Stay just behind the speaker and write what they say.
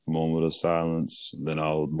moment of silence. Then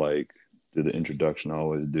I'll like do the introduction I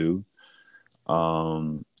always do.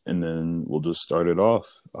 And then we'll just start it off.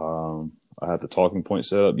 I have the talking point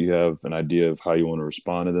set up. You have an idea of how you want to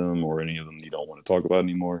respond to them or any of them you don't want to talk about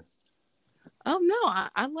anymore? No,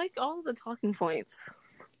 I like all the talking points.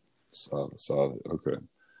 Solid, solid. Okay.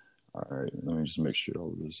 All right. Let me just make sure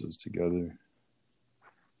all of this is together.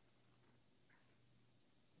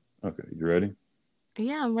 Okay. You ready?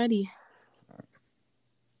 Yeah, I'm ready.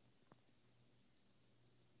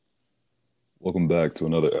 Welcome back to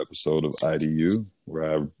another episode of IDU,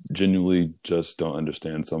 where I genuinely just don't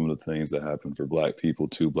understand some of the things that happen for Black people,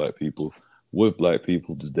 to Black people, with Black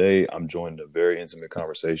people. Today, I'm joined in a very intimate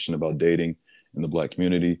conversation about dating in the Black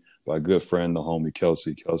community by a good friend, the homie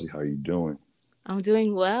Kelsey. Kelsey, how are you doing? I'm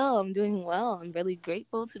doing well. I'm really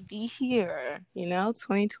grateful to be here.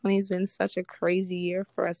 2020 has been such a crazy year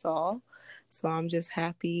for us all. So I'm just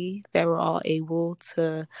happy that we're all able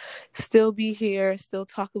to still be here, still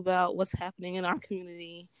talk about what's happening in our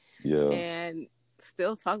community, and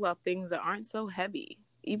still talk about things that aren't so heavy.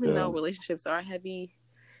 Even though relationships are heavy,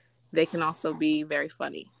 they can also be very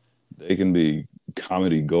funny. They can be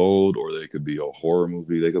comedy gold, or they could be a horror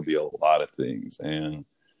movie. They could be a lot of things. And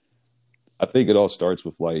I think it all starts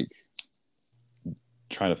with like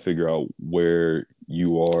trying to figure out where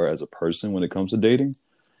you are as a person when it comes to dating.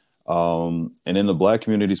 And in the Black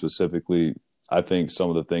community specifically, I think some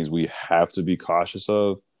of the things we have to be cautious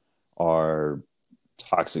of are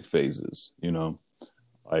toxic phases,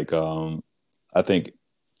 like, I think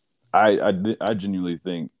I genuinely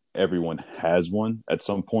think everyone has one at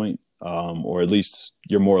some point, or at least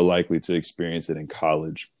you're more likely to experience it in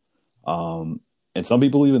college. And some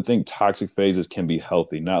people even think toxic phases can be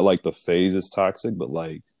healthy, not like the phase is toxic, but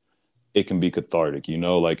like it can be cathartic,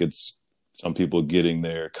 like it's some people getting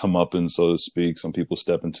their comeuppance, so to speak. Some people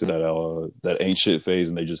step into that ain't shit phase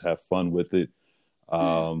and they just have fun with it.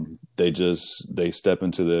 They step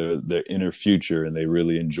into their inner future and they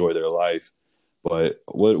really enjoy their life. But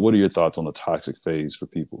what are your thoughts on the toxic phase for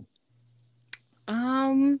people?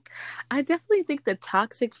 I definitely think the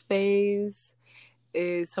toxic phase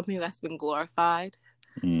is something that's been glorified.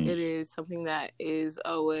 It is something that is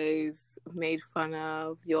always made fun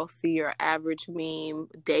of. You'll see your average meme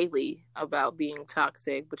daily about being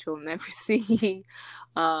toxic, but you'll never see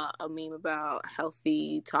a meme about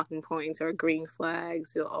healthy talking points or green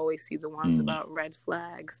flags. You'll always see the ones about red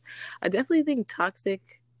flags. I definitely think toxic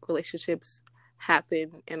relationships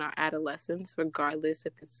happen in our adolescence, regardless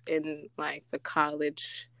if it's in like the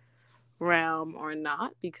college realm or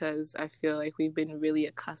not, because I feel like we've been really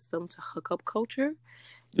accustomed to hookup culture.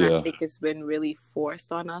 And I think it's been really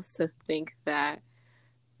forced on us to think that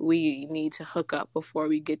we need to hook up before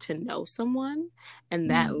we get to know someone. And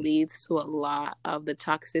that leads to a lot of the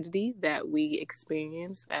toxicity that we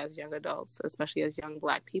experience as young adults, especially as young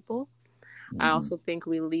Black people. I also think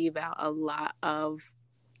we leave out a lot of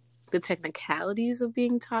the technicalities of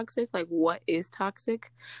being toxic, like what is toxic,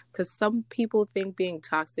 because some people think being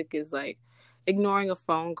toxic is like ignoring a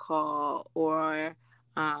phone call or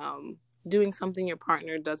doing something your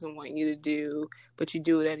partner doesn't want you to do, but you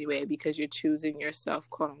do it anyway because you're choosing yourself,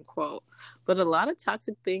 quote unquote. But a lot of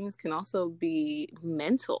toxic things can also be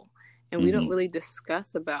mental, and we don't really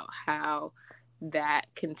discuss about how that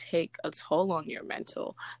can take a toll on your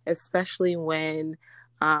mental, especially when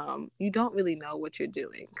you don't really know what you're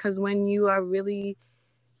doing. Because when you are really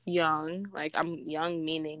young, like I'm young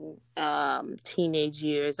meaning teenage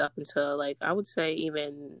years up until like I would say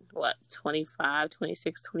even 25,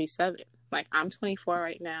 26, 27. Like I'm 24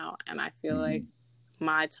 right now, and I feel like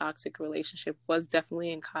my toxic relationship was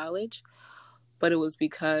definitely in college, but it was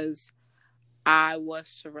because I was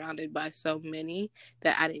surrounded by so many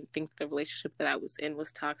that I didn't think the relationship that I was in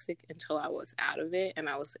was toxic until I was out of it and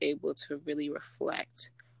I was able to really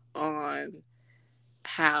reflect on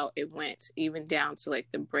how it went, even down to like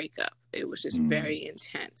the breakup. It was just very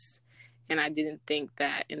intense. And I didn't think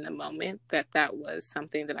that in the moment that was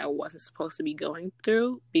something that I wasn't supposed to be going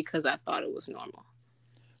through because I thought it was normal.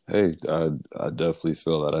 Hey, I definitely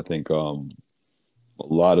feel that. I think a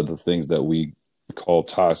lot of the things that we call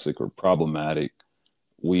toxic or problematic,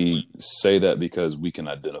 we say that because we can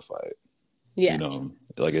identify it. Yes.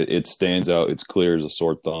 Like it stands out. It's clear as a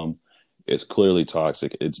sore thumb. It's clearly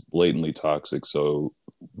toxic. It's blatantly toxic. So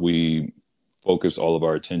we focus all of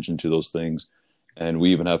our attention to those things. And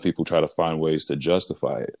we even have people try to find ways to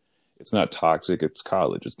justify it. It's not toxic. It's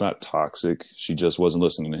college. It's not toxic. She just wasn't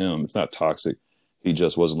listening to him. It's not toxic. He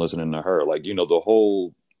just wasn't listening to her. Like, the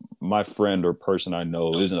whole, my friend or person I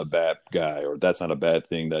know isn't a bad guy, or that's not a bad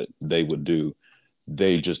thing that they would do.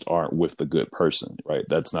 They just aren't with the good person, right?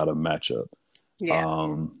 That's not a matchup.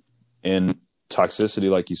 Yeah. And toxicity,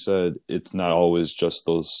 like you said, it's not always just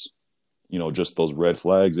those, just those red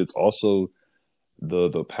flags. It's also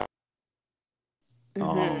the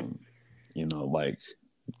Mm-hmm. like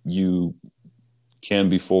you can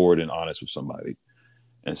be forward and honest with somebody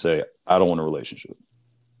and say, I don't want a relationship.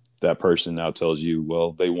 That person now tells you,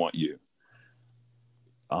 well, they want you.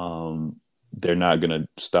 They're not going to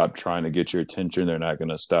stop trying to get your attention. They're not going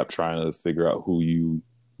to stop trying to figure out who you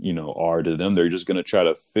are to them. They're just going to try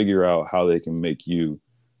to figure out how they can make you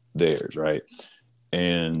theirs, right?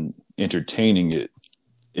 And entertaining it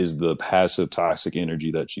is the passive toxic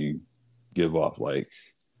energy that you give off. Like,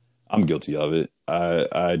 I'm guilty of it.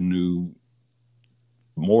 I knew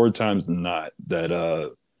more times than not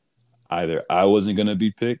that either I wasn't going to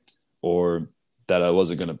be picked or that I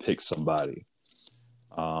wasn't going to pick somebody.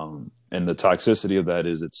 And the toxicity of that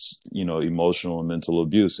is it's, emotional and mental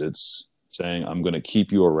abuse. It's saying, I'm going to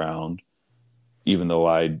keep you around, even though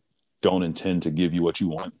I don't intend to give you what you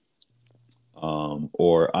want.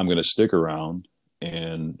 Or I'm going to stick around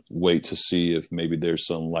and wait to see if maybe there's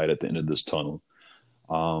some light at the end of this tunnel.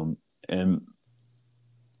 And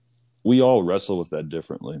we all wrestle with that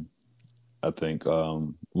differently. I think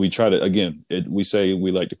we try to, again, we say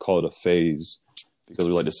we like to call it a phase because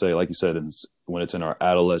we like to say, like you said, when it's in our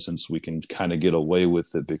adolescence, we can kind of get away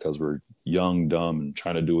with it because we're young, dumb, and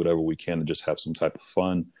trying to do whatever we can to just have some type of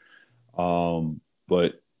fun.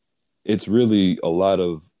 But it's really a lot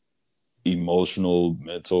of emotional,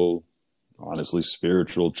 mental, honestly,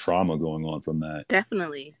 spiritual trauma going on from that.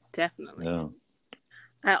 Definitely. Yeah.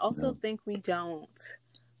 I also think we don't,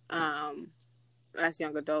 as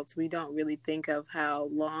young adults, we don't really think of how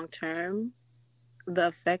long-term the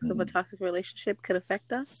effects of a toxic relationship could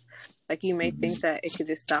affect us. Like, you may think that it could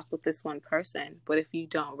just stop with this one person, but if you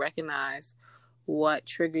don't recognize what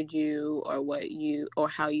triggered you or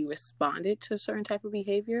how you responded to a certain type of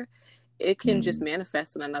behavior, it can just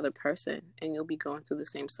manifest in another person, and you'll be going through the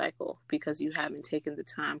same cycle because you haven't taken the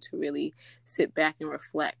time to really sit back and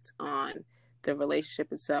reflect on the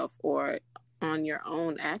relationship itself or on your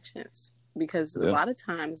own actions. Because a lot of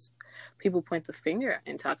times people point the finger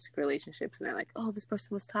in toxic relationships and they're like, oh, this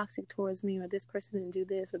person was toxic towards me, or this person didn't do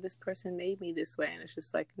this, or this person made me this way. And it's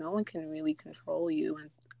just like, no one can really control you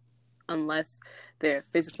unless they're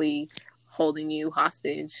physically holding you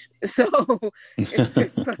hostage. So it's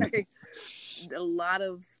just like a lot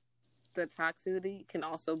of the toxicity can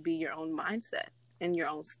also be your own mindset and your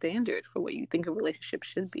own standard for what you think a relationship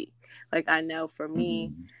should be. Like, I know for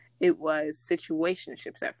me, it was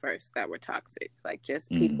situationships at first that were toxic. Like,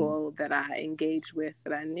 just people that I engaged with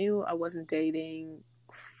that I knew I wasn't dating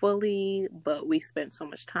fully, but we spent so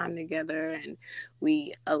much time together and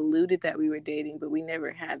we alluded that we were dating, but we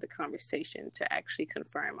never had the conversation to actually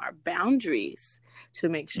confirm our boundaries to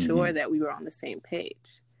make sure that we were on the same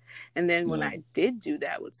page. And then when I did do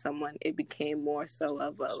that with someone, it became more so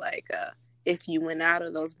of if you went out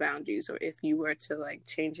of those boundaries, or if you were to like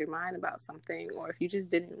change your mind about something, or if you just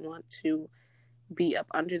didn't want to be up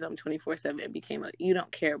under them 24/7, it became like, you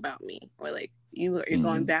don't care about me, or like you're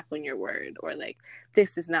going back on your word, or like,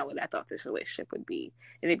 this is not what I thought this relationship would be.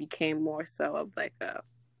 And it became more so of like a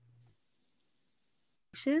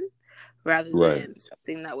rather than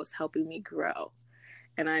something that was helping me grow.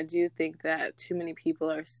 And I do think that too many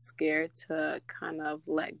people are scared to kind of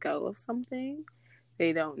let go of something.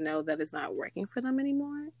 They don't know that it's not working for them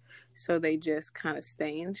anymore. So they just kind of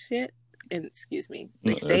stay in shit. And excuse me,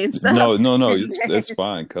 they stay in stuff. No, it's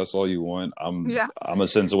fine. Cuss all you want. I'm a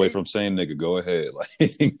sentence away from saying nigga. Go ahead. Like,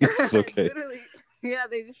 it's okay. Literally, yeah,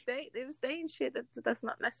 they just stay in shit that's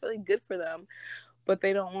not necessarily good for them. But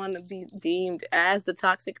they don't want to be deemed as the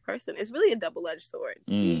toxic person. It's really a double-edged sword,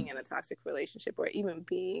 being in a toxic relationship, or even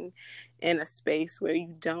being in a space where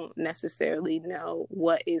you don't necessarily know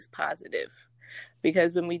what is positive.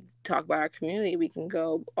 Because when we talk about our community, we can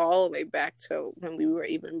go all the way back to when we were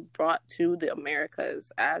even brought to the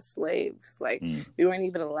Americas as slaves. Like, we weren't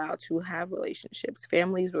even allowed to have relationships.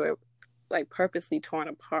 Families were like purposely torn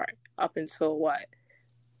apart up until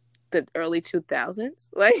the early 2000s.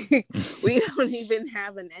 Like, we don't even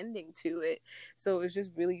have an ending to it. So it was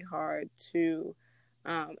just really hard to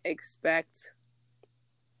expect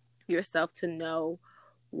yourself to know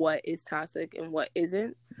what is toxic and what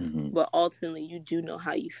isn't. But ultimately, you do know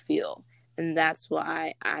how you feel. And that's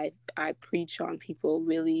why I preach on people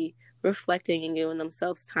really reflecting and giving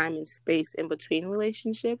themselves time and space in between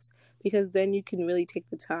relationships, because then you can really take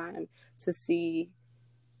the time to see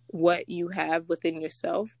what you have within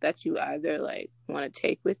yourself that you either like want to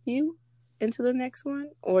take with you into the next one,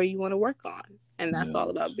 or you want to work on. And that's all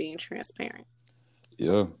about being transparent.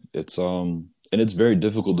 Yeah, it's it's very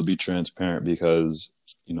difficult to be transparent because,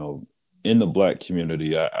 you know, in the Black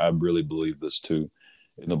community, I really believe this too.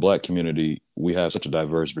 In the Black community, we have such a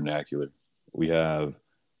diverse vernacular. We have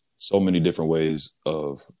so many different ways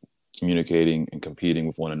of communicating and competing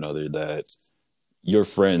with one another that your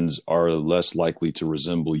friends are less likely to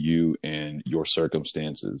resemble you and your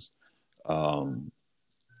circumstances. Um,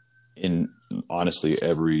 in honestly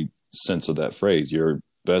every sense of that phrase, your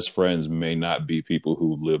best friends may not be people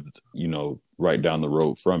who lived, you know, right down the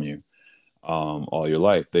road from you all your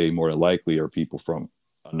life. They more than likely are people from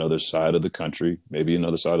another side of the country, maybe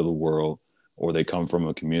another side of the world, or they come from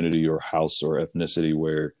a community or house or ethnicity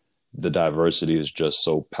where the diversity is just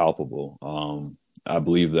so palpable. I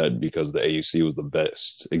believe that because the AUC was the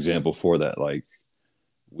best example for that. Like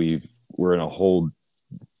we're in a whole,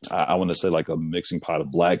 I want to say like a mixing pot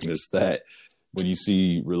of blackness that when you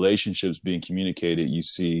see relationships being communicated, you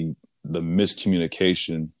see the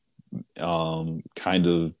miscommunication kind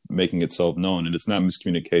of making itself known. And it's not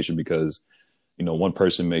miscommunication because, you know, one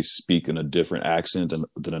person may speak in a different accent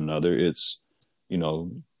than another. It's, you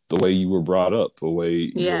know, the way you were brought up, the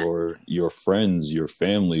way Yes. your friends, your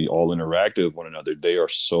family all interact with one another. They are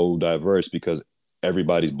so diverse because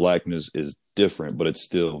everybody's blackness is different, but it's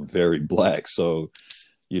still very black. So,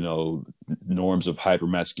 you know, norms of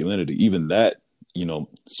hypermasculinity, even that, you know,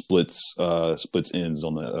 splits ends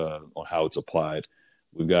on the on how it's applied.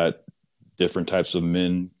 We've got different types of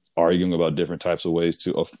men arguing about different types of ways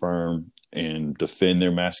to affirm and defend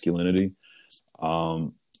their masculinity.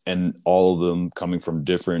 And all of them coming from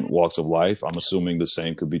different walks of life. I'm assuming the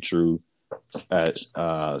same could be true at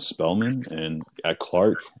Spelman and at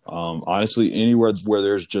Clark. Honestly, anywhere where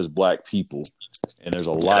there's just black people, and there's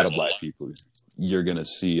a lot of black people, you're going to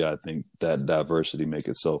see, I think, that diversity make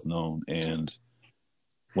itself known. And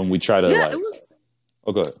when we try to it was.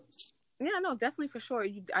 Oh, go ahead. Yeah, no, definitely for sure.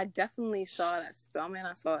 I definitely saw it at Spelman.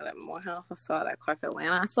 I saw it at Morehouse. I saw it at Clark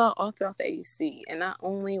Atlanta. I saw it all throughout the AUC. And not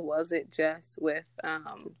only was it just with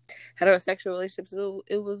heterosexual relationships,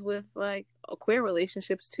 it was with like queer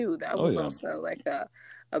relationships too. That was also like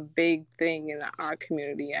a big thing in our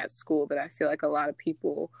community at school that I feel like a lot of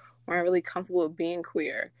people weren't really comfortable with being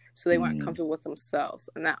queer. So they weren't comfortable with themselves.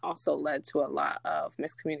 And that also led to a lot of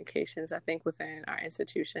miscommunications, I think, within our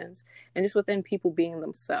institutions and just within people being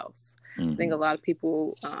themselves. I think a lot of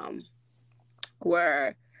people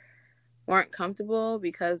weren't comfortable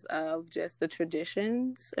because of just the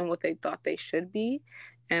traditions and what they thought they should be.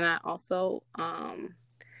 And I also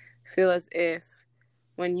feel as if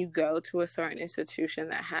when you go to a certain institution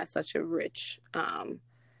that has such a rich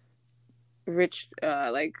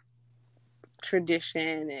like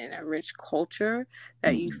tradition and a rich culture,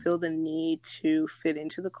 that you feel the need to fit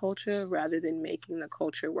into the culture rather than making the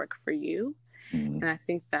culture work for you. And I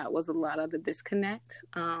think that was a lot of the disconnect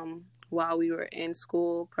while we were in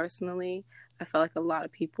school. Personally, I felt like a lot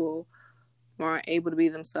of people weren't able to be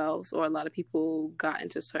themselves, or a lot of people got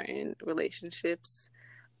into certain relationships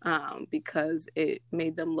because it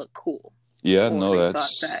made them look cool. Yeah, or no,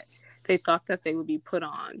 they thought that they would be put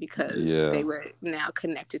on because they were now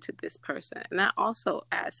connected to this person. And that also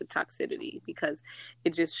adds to toxicity because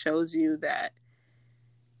it just shows you that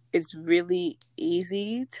it's really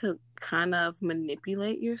easy to kind of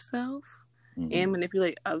manipulate yourself and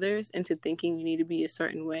manipulate others into thinking you need to be a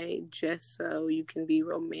certain way just so you can be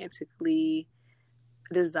romantically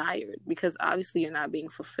desired. Because obviously you're not being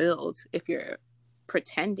fulfilled if you're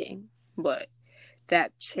pretending, but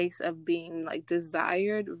that chase of being like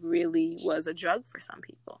desired really was a drug for some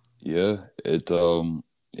people. Yeah,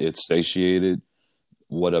 it satiated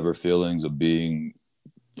whatever feelings of being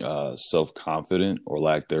self-confident or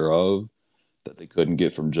lack thereof that they couldn't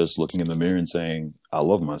get from just looking in the mirror and saying, I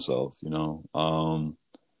love myself, you know?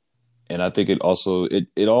 And I think it also,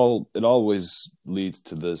 it always leads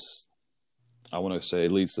to this, I want to say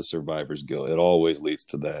it leads to survivor's guilt. It always leads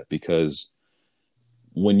to that because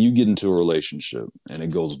when you get into a relationship and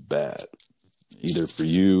it goes bad, either for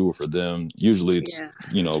you or for them, usually it's,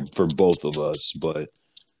 you know, for both of us, but,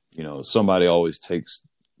 you know, somebody always takes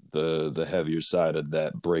the heavier side of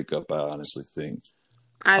that breakup, I honestly think.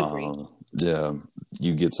 I agree. Yeah,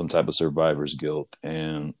 you get some type of survivor's guilt.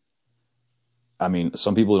 And I mean,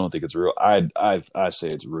 some people don't think it's real. I say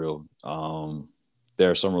it's real.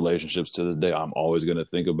 There are some relationships to this day I'm always going to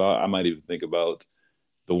think about. I might even think about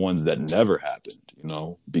the ones that never happened, you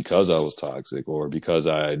know, because I was toxic or because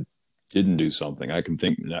I didn't do something. I can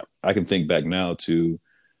think back now to,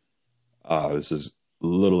 this is a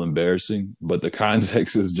little embarrassing, but the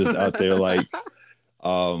context is just out there. Like,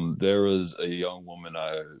 there was a young woman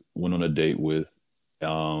I went on a date with.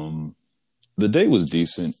 The date was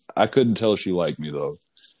decent. I couldn't tell she liked me though.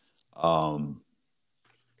 Um,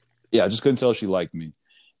 yeah, I just couldn't tell she liked me.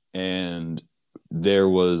 And there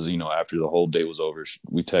was, after the whole date was over,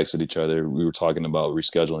 we texted each other. We were talking about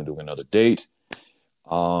rescheduling, doing another date.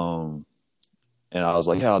 Um, and I was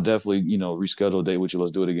like, yeah, I'll definitely, reschedule a date with you.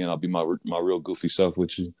 Let's do it again. I'll be my real goofy self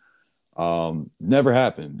with you. Never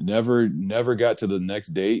happened. Never got to the next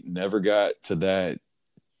date. Never got to that,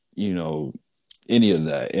 any of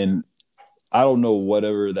that. And I don't know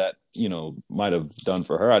whatever that, might have done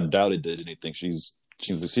for her. I doubt it did anything. She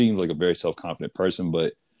seems like a very self-confident person,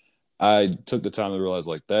 but I took the time to realize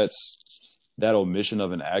like that omission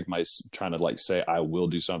of an act might trying to like say I will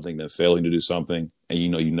do something, then failing to do something, and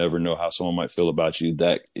you never know how someone might feel about you.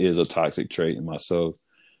 That is a toxic trait in myself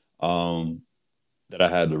that I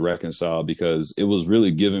had to reconcile, because it was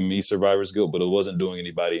really giving me survivor's guilt, but it wasn't doing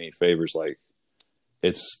anybody any favors. Like,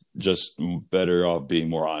 it's just better off being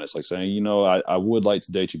more honest, like saying, I would like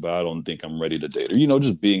to date you, but I don't think I'm ready to date her.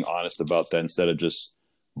 Just being honest about that instead of just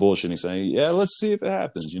bullshitting, saying, yeah, let's see if it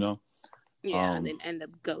happens. Yeah, and then end up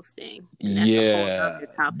ghosting, and that's a whole Yeah, other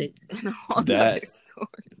topic and a whole other story.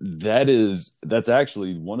 That's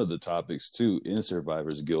actually one of the topics too in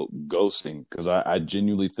survivor's guilt, ghosting, because I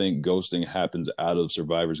genuinely think ghosting happens out of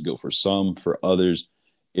survivor's guilt for some. For others,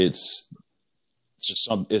 it's just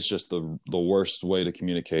the worst way to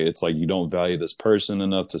communicate. It's like you don't value this person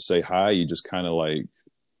enough to say hi. You just kind of like,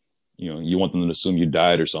 you want them to assume you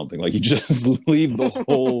died or something. Like, you just leave the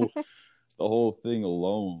whole thing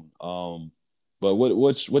alone. But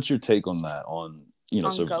what's your take on that? On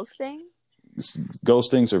ghosting,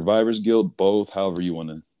 survivor's guilt, both, however you want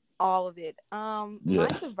to. All of it. My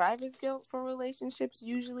survivor's guilt for relationships,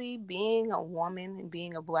 usually being a woman and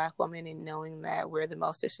being a Black woman and knowing that we're the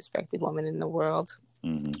most disrespected woman in the world,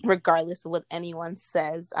 regardless of what anyone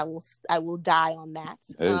says. I will die on that.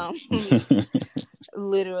 Hey.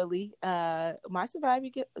 Literally, my survivor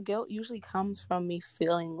guilt usually comes from me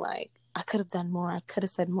feeling like I could have done more. I could have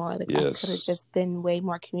said more. Like, I could have just been way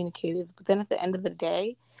more communicative. But then at the end of the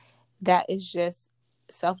day, that is just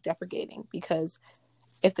self-deprecating, because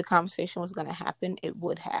if the conversation was going to happen, it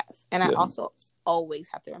would have. And I also always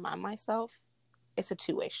have to remind myself, it's a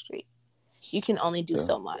two-way street. You can only do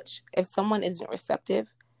so much. If someone isn't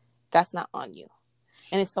receptive, that's not on you.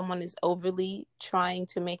 And if someone is overly trying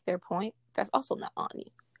to make their point, that's also not on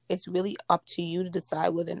you. It's really up to you to decide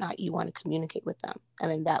whether or not you want to communicate with them.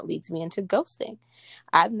 And then that leads me into ghosting.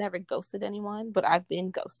 I've never ghosted anyone, but I've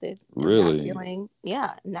been ghosted. Really?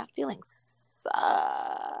 That feeling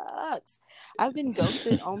sucks. I've been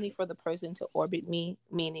ghosted only for the person to orbit me,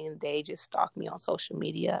 meaning they just stalk me on social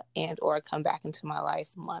media and or come back into my life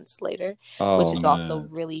months later, which is also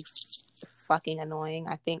really fucking annoying.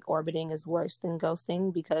 I think orbiting is worse than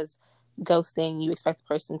ghosting, because ghosting, you expect the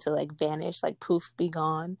person to like vanish, like poof, be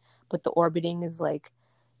gone. But the orbiting is like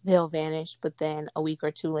they'll vanish, but then a week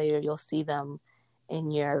or two later you'll see them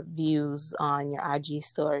in your views on your IG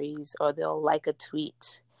stories, or they'll like a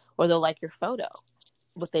tweet, or they'll like your photo,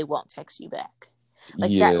 but they won't text you back.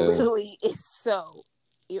 Like, that literally is so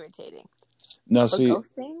irritating. Now, see,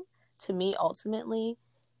 ghosting to me ultimately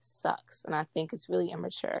sucks, and I think it's really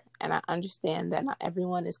immature. And I understand that not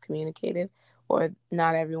everyone is communicative, or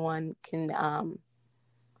not everyone can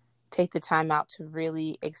take the time out to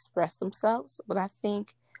really express themselves. But I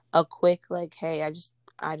think a quick like, hey, I just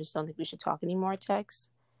don't think we should talk anymore text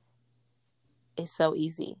is so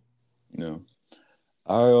easy. Yeah.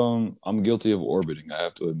 I'm guilty of orbiting. I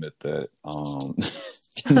have to admit that.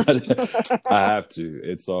 I have to.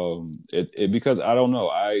 It's because I don't know.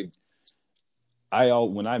 I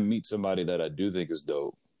when I meet somebody that I do think is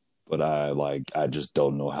dope, but I just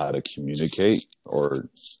don't know how to communicate. Or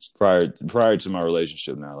prior to my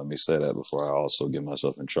relationship, now let me say that before I also get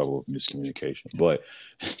myself in trouble with miscommunication. But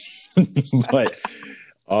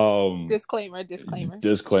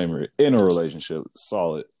disclaimer in a relationship,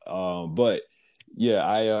 solid. But yeah,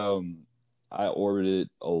 I orbited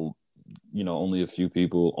only a few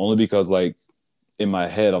people, only because like in my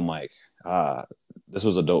head I'm like, this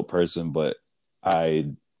was a dope person, but I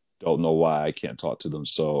don't know why I can't talk to them,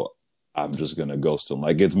 so I'm just gonna ghost them.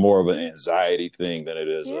 Like, it's more of an anxiety thing than it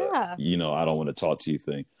is I don't want to talk to you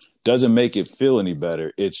thing. Doesn't make it feel any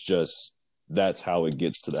better. It's just that's how it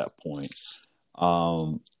gets to that point.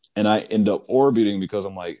 And I end up orbiting because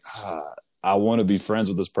I'm like, I want to be friends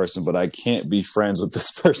with this person, but I can't be friends with this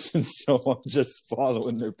person, so I'm just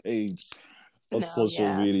following their page on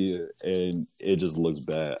social media, and it just looks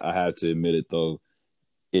bad. I have to admit it, though.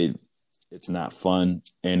 It's not fun,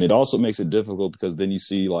 and it also makes it difficult because then you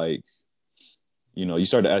see, like, you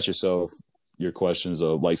start to ask yourself your questions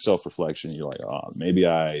of like self-reflection. You're like, maybe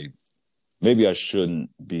I maybe I shouldn't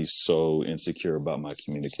be so insecure about my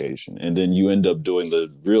communication. And then you end up doing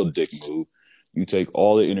the real dick move. You take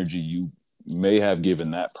all the energy you may have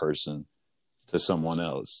given that person to someone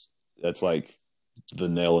else. That's like the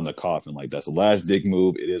nail in the coffin. Like, that's the last dick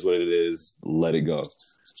move. It is what it is. Let it go.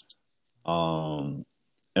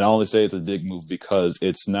 And I only say it's a dick move because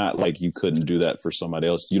it's not like you couldn't do that for somebody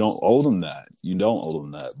else. You don't owe them that. You don't owe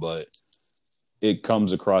them that. But it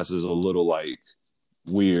comes across as a little like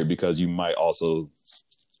weird because you might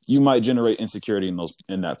generate insecurity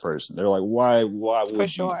in that person. They're like, why would For you?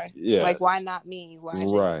 sure. Yeah. Like, why not me? Why this?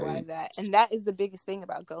 Right. Why that? And that is the biggest thing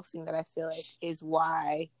about ghosting that I feel like is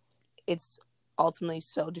why it's ultimately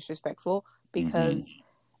so disrespectful, because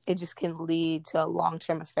it just can lead to a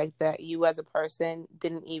long-term effect that you as a person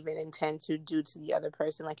didn't even intend to do to the other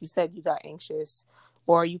person. Like you said, you got anxious,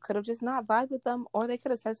 or you could have just not vibed with them, or they could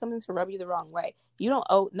have said something to rub you the wrong way. No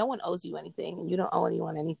one owes you anything, and you don't owe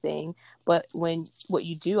anyone anything. But what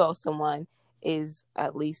you do owe someone is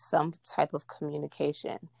at least some type of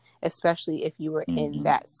communication, especially if you were in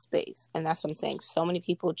that space. And that's what I'm saying. So many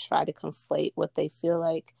people try to conflate what they feel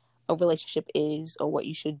like a relationship is, or what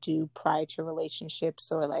you should do prior to relationships,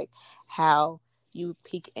 or like how you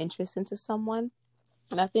pique interest into someone.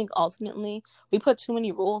 And I think ultimately we put too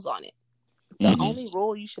many rules on it. The only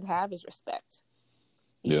rule you should have is respect.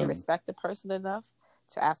 You should respect the person enough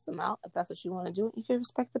to ask them out if that's what you want to do. You can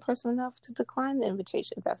respect the person enough to decline the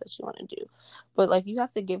invitation if that's what you want to do. But like, you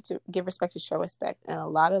have to give respect to show respect. And a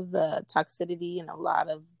lot of the toxicity and a lot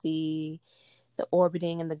of the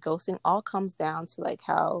orbiting and the ghosting all comes down to like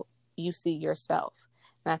how you see yourself.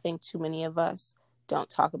 And I think too many of us don't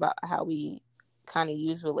talk about how we kind of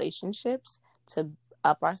use relationships to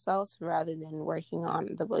up ourselves rather than working on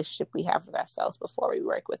the relationship we have with ourselves before we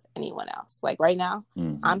work with anyone else. Like right now,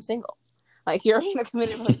 I'm single. Like, you're in a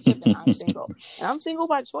committed relationship and I'm single. And I'm single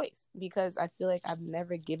by choice because I feel like I've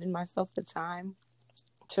never given myself the time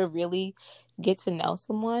to really get to know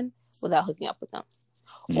someone without hooking up with them.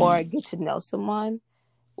 Or get to know someone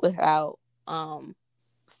without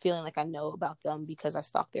feeling like I know about them because I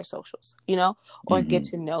stalk their socials, or get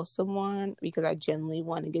to know someone because I genuinely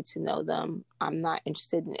want to get to know them. I'm not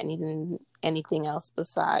interested in anything else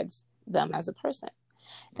besides them as a person.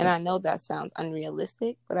 And I know that sounds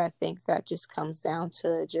unrealistic, but I think that just comes down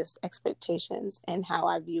to just expectations and how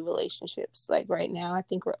I view relationships. Like right now, I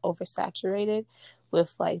think we're oversaturated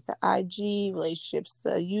with like the IG relationships,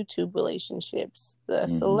 the YouTube relationships, the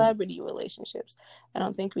celebrity relationships. I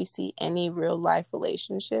don't think we see any real life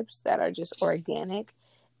relationships that are just organic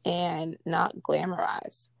and not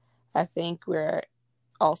glamorized. I think we're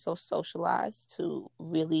also socialized to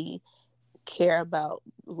really care about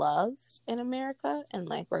love in America, and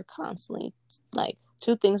like we're constantly like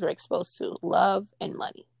two things we're exposed to: love and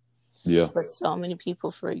money. But so many people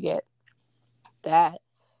forget that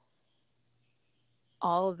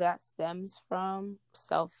all of that stems from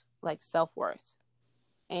self-worth.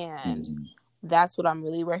 And that's what I'm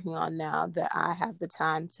really working on now, that I have the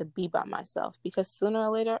time to be by myself, because sooner or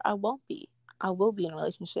later I won't be. I will be in a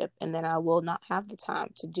relationship, and then I will not have the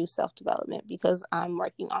time to do self-development because I'm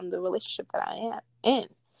working on the relationship that I am in.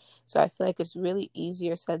 So I feel like it's really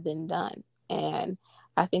easier said than done. And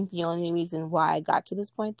I think the only reason why I got to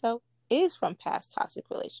this point, though, is from past toxic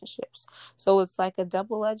relationships. So it's like a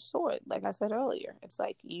double-edged sword. Like I said earlier, it's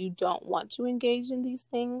like you don't want to engage in these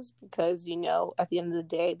things because, at the end of the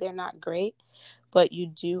day, they're not great. But you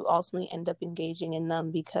do ultimately end up engaging in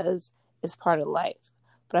them because it's part of life.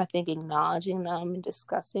 But I think acknowledging them and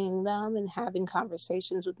discussing them and having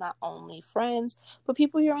conversations with not only friends, but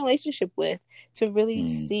people you're in a relationship with, to really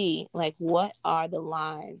see like what are the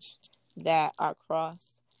lines that are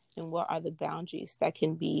crossed and what are the boundaries that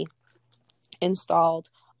can be installed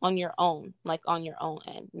on your own, like on your own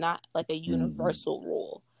end, not like a universal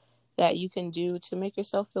rule that you can do to make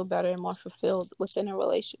yourself feel better and more fulfilled within a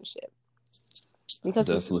relationship.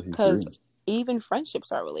 Because even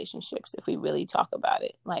friendships are relationships if we really talk about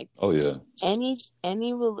it. Like, any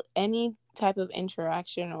type of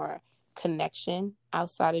interaction or connection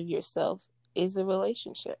outside of yourself is a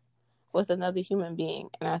relationship with another human being.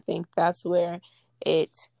 And I think that's where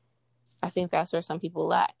some people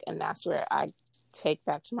lack. And that's where I take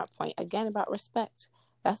back to my point again about respect.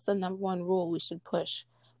 That's the number one rule we should push.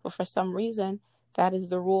 But for some reason, that is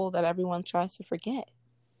the rule that everyone tries to forget.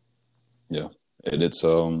 Yeah. And it's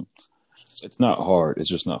not hard. It's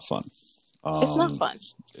just not fun. It's not fun.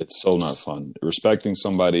 It's so not fun. Respecting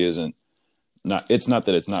somebody it's not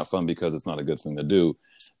that it's not fun because it's not a good thing to do.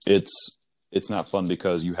 It's not fun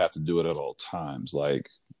because you have to do it at all times. Like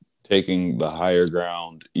taking the higher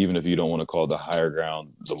ground, even if you don't want to call it the higher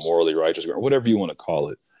ground, the morally righteous ground, whatever you want to call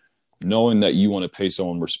it. knowing that you want to pay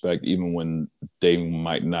someone respect even when they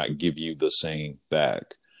might not give you the same back,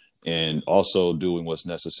 and also doing what's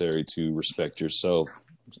necessary to respect yourself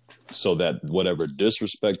so that whatever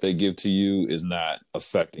disrespect they give to you is not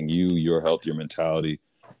affecting you, your health, your mentality.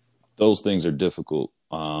 Those things are difficult.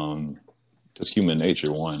 Because human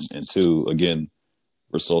nature, one, and two, again,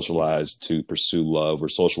 we're socialized to pursue love. We're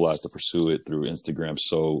socialized to pursue it through Instagram.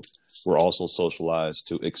 So we're also socialized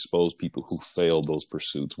to expose people who fail those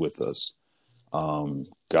pursuits with us.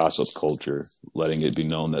 Gossip culture, letting it be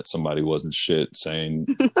known that somebody wasn't shit, saying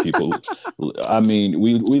people, I mean,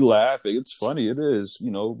 we laugh. It's funny. It is,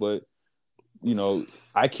 but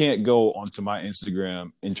I can't go onto my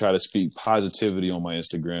Instagram and try to speak positivity on my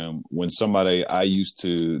Instagram when somebody I used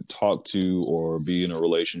to talk to or be in a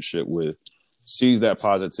relationship with sees that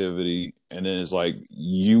positivity and then it's like,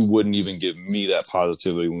 you wouldn't even give me that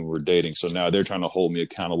positivity when we were dating. So now they're trying to hold me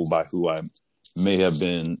accountable by who I may have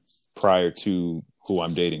been prior to who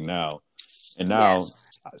I'm dating now. And now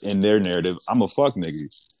in their narrative, I'm a fuck nigga.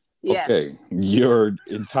 Yes. Okay, you're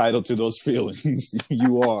entitled to those feelings.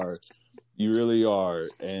 You are. You really are.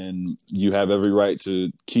 And you have every right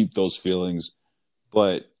to keep those feelings.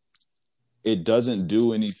 But it doesn't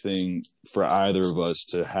do anything for either of us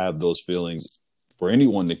to have those feelings, for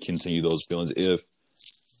anyone to continue those feelings. If,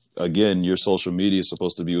 again, your social media is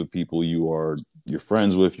supposed to be with people you're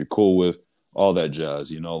friends with, you're cool with, all that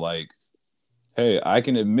jazz, like, hey, I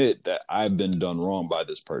can admit that I've been done wrong by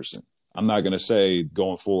this person. I'm not going to say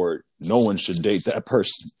going forward, no one should date that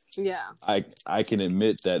person. Yeah. I can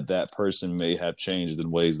admit that person may have changed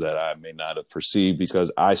in ways that I may not have perceived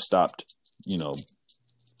because I stopped,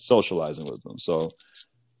 socializing with them. So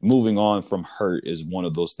moving on from hurt is one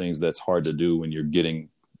of those things that's hard to do when you're getting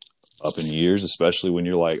up in years, especially when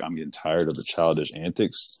you're like, I'm getting tired of the childish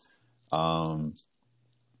antics.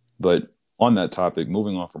 But on that topic,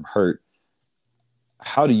 moving on from hurt,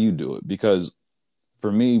 how do you do it? Because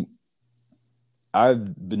for me,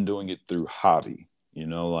 I've been doing it through hobby,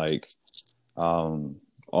 all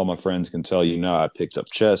my friends can tell you now. I picked up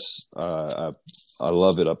chess. I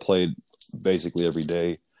love it. I played basically every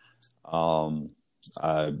day.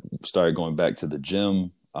 I started going back to the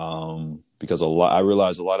gym because I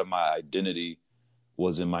realized a lot of my identity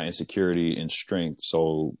was in my insecurity and strength.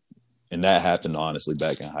 So, and that happened honestly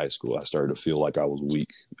back in high school. I started to feel like I was weak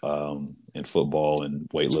in football, and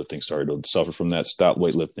weightlifting started to suffer from that. Stopped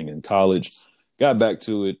weightlifting in college. Got back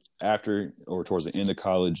to it after or towards the end of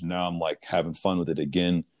college. Now I'm like having fun with it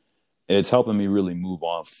again. It's helping me really move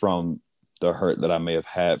on from the hurt that I may have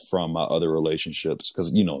had from my other relationships.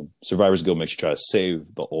 Because, survivor's guilt makes you try to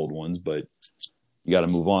save the old ones, but you got to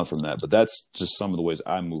move on from that. But that's just some of the ways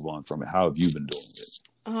I move on from it. How have you been doing it?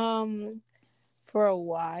 For a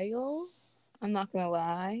while, I'm not going to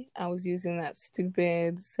lie, I was using that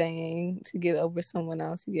stupid saying, to get over someone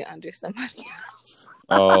else, you get under somebody else.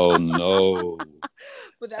 Oh no!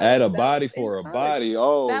 But Add a body for a body.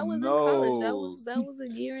 Oh, that was no. in college. That was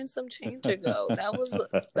a year and some change ago. That was a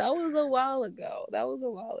while ago.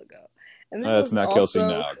 And That's not also, Kelsey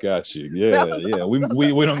now. Got you. Yeah.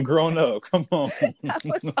 We done grown up. Come on.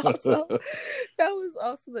 that was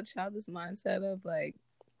also the childish mindset of like,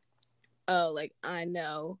 oh, like I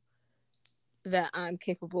know that I'm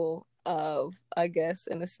capable of, I guess,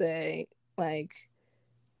 in a say, like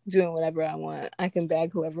doing whatever I want. I can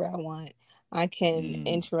bag whoever I want. I can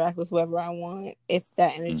interact with whoever I want if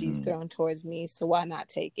that energy is thrown towards me. So why not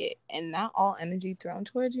take it? And not all energy thrown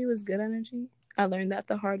towards you is good energy. I learned that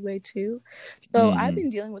the hard way too. So I've been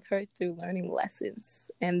dealing with her through learning lessons.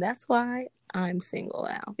 And that's why I'm single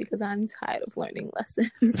now, because I'm tired of learning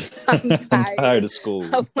lessons. I'm tired of school.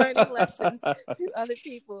 Of learning lessons through other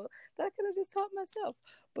people that I could have just taught myself.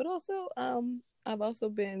 But also, I've also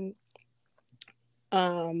been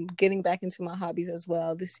getting back into my hobbies as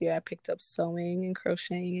well. This year I picked up sewing and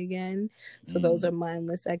crocheting again. So those are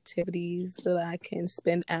mindless activities that I can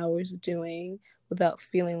spend hours doing without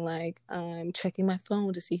feeling like I'm checking my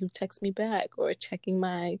phone to see who texts me back, or checking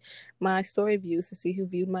my story views to see who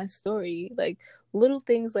viewed my story. Like little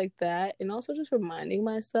things like that. And also just reminding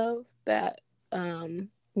myself that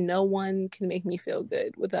no one can make me feel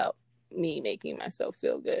good without me making myself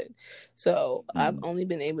feel good. So I've only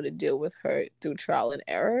been able to deal with her through trial and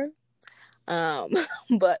error.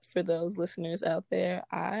 But for those listeners out there,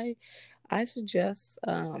 I suggest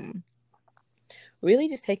really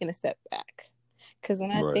just taking a step back. Because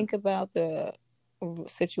when I think about the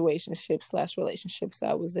situationships/relationships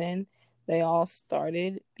I was in, they all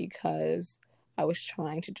started because I was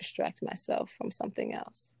trying to distract myself from something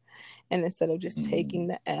else. And instead of just taking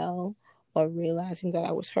the L or realizing that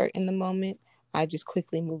I was hurt in the moment, I just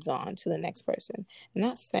quickly moved on to the next person. And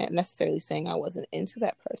not necessarily saying I wasn't into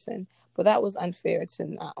that person, but that was unfair to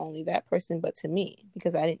not only that person, but to me,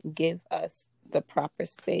 because I didn't give us the proper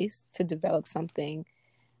space to develop something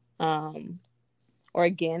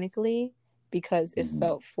organically, because it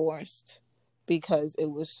felt forced, because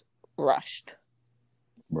it was rushed.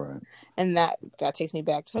 Right. And that takes me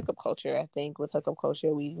back to hookup culture. I think with hookup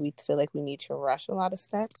culture, we feel like we need to rush a lot of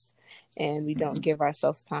steps, and we don't give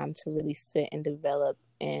ourselves time to really sit and develop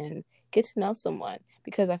and get to know someone.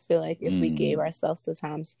 Because I feel like if we gave ourselves the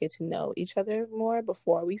time to get to know each other more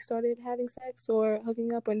before we started having sex or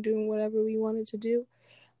hooking up and doing whatever we wanted to do,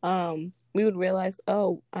 we would realize,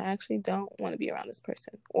 oh, I actually don't want to be around this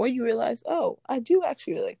person. Or you realize, oh, I do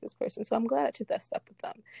actually really like this person, so I'm glad I took that step with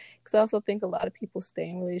them. Because I also think a lot of people stay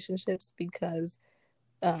in relationships because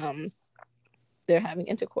they're having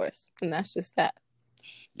intercourse, and that's just that.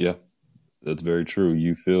 Yeah, that's very true.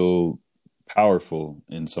 You feel powerful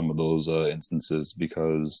in some of those instances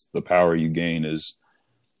because the power you gain is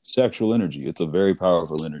sexual energy. It's a very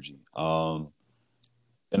powerful energy.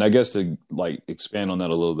 And I guess to like expand on that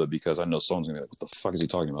a little bit, because I know someone's gonna be like, what the fuck is he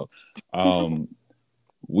talking about?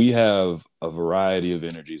 We have a variety of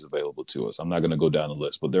energies available to us. I'm not going to go down the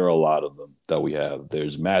list, but there are a lot of them that we have.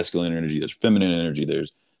 There's masculine energy, there's feminine energy,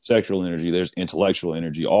 there's sexual energy, there's intellectual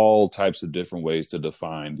energy, all types of different ways to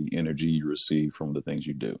define the energy you receive from the things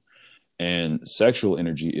you do. And sexual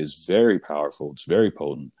energy is very powerful. It's very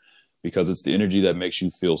potent because it's the energy that makes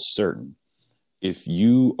you feel certain. If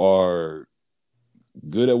you are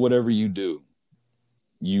good at whatever you do,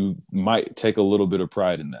 you might take a little bit of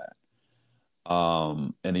pride in that.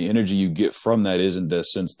 And the energy you get from that isn't the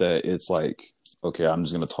sense that it's like, okay, I'm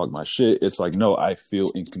just going to talk my shit. It's like, no, I feel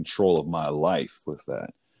in control of my life with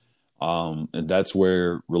that. And that's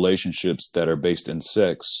where relationships that are based in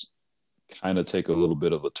sex kind of take a little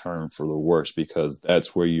bit of a turn for the worse, because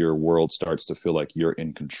that's where your world starts to feel like you're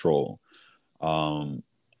in control. And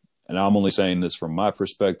I'm only saying this from my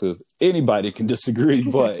perspective. Anybody can disagree,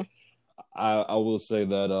 but I will say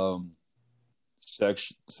that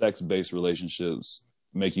sex-based relationships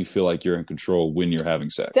make you feel like you're in control when you're having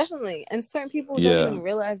sex. Definitely. And certain people don't even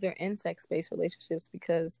realize they're in sex-based relationships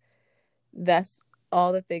because that's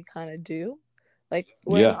all that they kind of do. Like,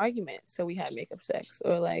 we're in an argument, so we have makeup sex.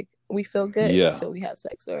 Or, like, we feel good, so we have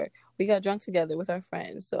sex. Or we got drunk together with our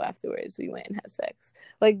friends, so afterwards we went and had sex.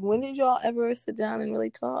 Like, when did y'all ever sit down and really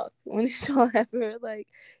talk? When did y'all ever, like,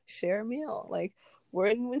 share a meal? Like,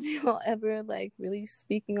 when would y'all ever, like, really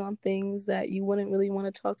speaking on things that you wouldn't really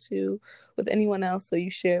want to talk to with anyone else, so you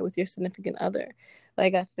share it with your significant other?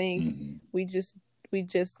 Like, I think we just,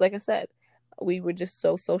 like I said, we were just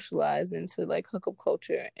so socialized into like hookup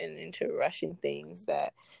culture and into rushing things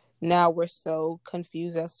that now we're so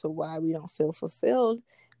confused as to why we don't feel fulfilled.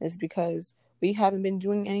 Is because we haven't been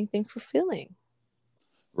doing anything fulfilling.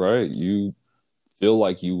 Right. You feel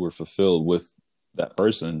like you were fulfilled with that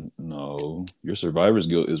person. No, your survivor's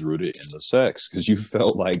guilt is rooted in the sex, because you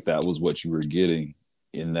felt like that was what you were getting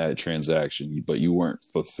in that transaction, but you weren't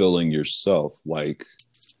fulfilling yourself. Like,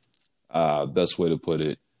 best way to put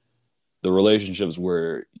it, the relationships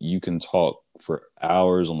where you can talk for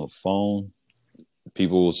hours on the phone,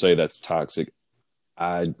 people will say that's toxic.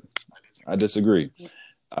 I disagree.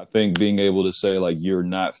 I think being able to say like you're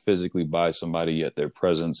not physically by somebody, yet their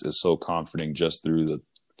presence is so comforting just through the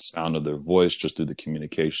sound of their voice, just through the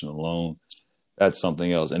communication alone, that's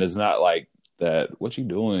something else. And it's not like that, what you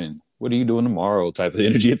doing? What are you doing tomorrow type of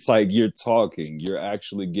energy. It's like you're talking, you're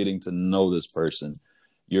actually getting to know this person.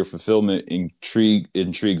 Your fulfillment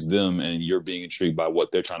intrigues them, and you're being intrigued by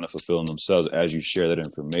what they're trying to fulfill in themselves as you share that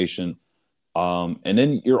information. And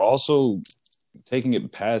then you're also taking it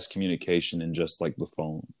past communication and just like the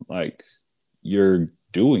phone. Like, you're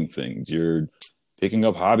doing things, you're picking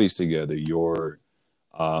up hobbies together, you're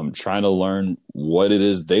trying to learn what it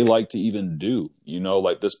is they like to even do. You know,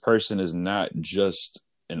 like, this person is not just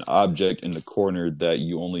an object in the corner that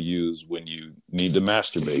you only use when you need to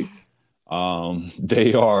masturbate.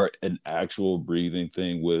 They are an actual breathing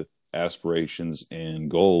thing with aspirations and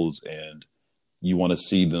goals, and you want to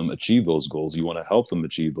see them achieve those goals. You want to help them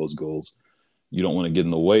achieve those goals. You don't want to get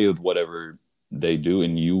in the way of whatever they do,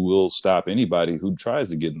 and you will stop anybody who tries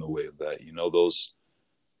to get in the way of that. You know, those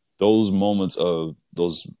moments of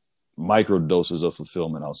those micro doses of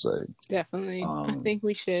fulfillment, I'll say. Definitely. I think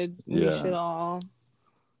we should all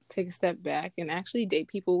take a step back and actually date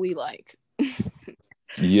people we like.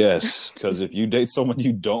 Yes, because if you date someone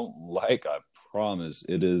you don't like, I promise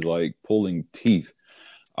it is like pulling teeth.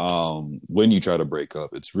 When you try to break up,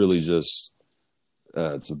 it's really just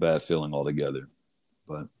it's a bad feeling altogether.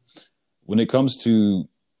 But when it comes to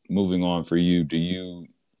moving on for you, do you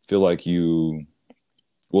feel like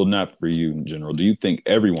well, not for you in general, do you think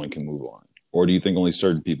everyone can move on? Or do you think only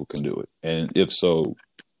certain people can do it? And if so,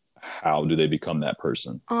 how do they become that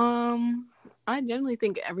person? I generally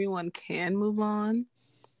think everyone can move on.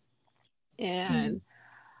 And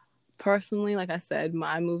personally, like I said,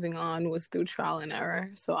 my moving on was through trial and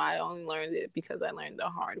error. So I only learned it because I learned the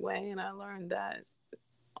hard way. And I learned that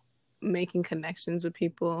making connections with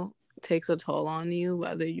people takes a toll on you,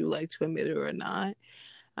 whether you like to admit it or not.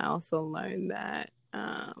 I also learned that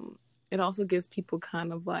it also gives people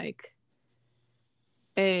kind of like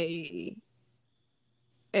a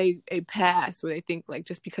pass where they think like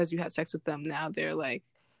just because you had sex with them, now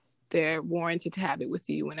they're warranted to have it with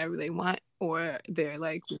you whenever they want, or they're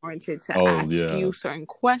like warranted to ask you certain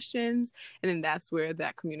questions. And then that's where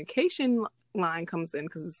that communication line comes in,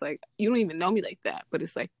 because it's like, you don't even know me like that, but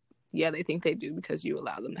it's like, yeah, they think they do because you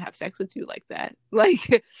allow them to have sex with you like that.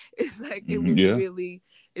 Like, it's like,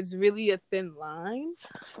 it's really a thin line.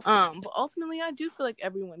 But ultimately, I do feel like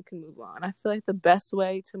everyone can move on. I feel like the best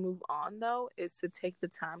way to move on, though, is to take the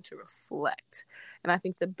time to reflect. And I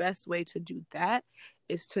think the best way to do that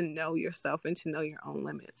is to know yourself and to know your own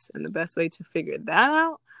limits. And the best way to figure that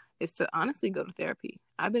out is to honestly go to therapy.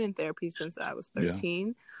 I've been in therapy since I was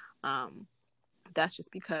 13. Yeah. That's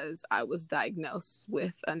just because I was diagnosed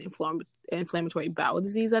with an inflammatory bowel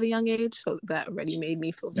disease at a young age. So that already made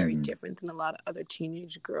me feel very different than a lot of other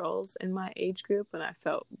teenage girls in my age group. And I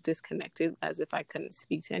felt disconnected, as if I couldn't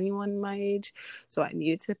speak to anyone my age. So I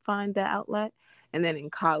needed to find that outlet. And then in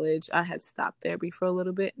college, I had stopped therapy for a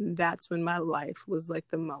little bit. And that's when my life was like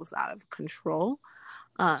the most out of control.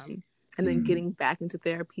 And then getting back into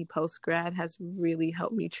therapy post-grad has really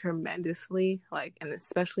helped me tremendously. Like, and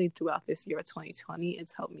especially throughout this year of 2020,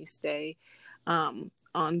 it's helped me stay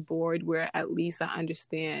on board, where at least I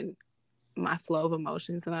understand my flow of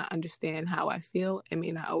emotions and I understand how I feel. It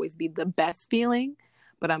may not always be the best feeling,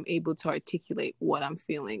 but I'm able to articulate what I'm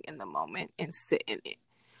feeling in the moment and sit in it.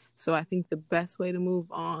 So I think the best way to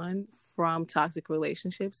move on from toxic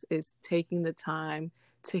relationships is taking the time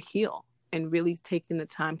to heal. And really taking the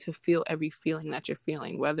time to feel every feeling that you're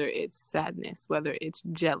feeling, whether it's sadness, whether it's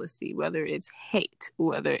jealousy, whether it's hate,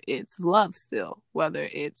 whether it's love still, whether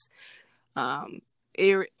it's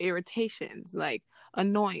irritations, like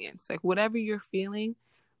annoyance, like whatever you're feeling,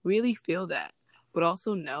 really feel that. But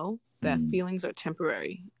also know that feelings are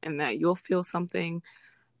temporary and that you'll feel something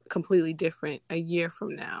completely different a year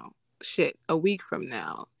from now, a week from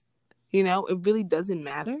now. You know, it really doesn't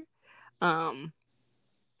matter.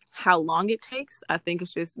 How long it takes. I think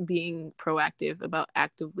it's just being proactive about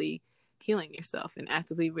actively healing yourself and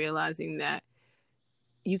actively realizing that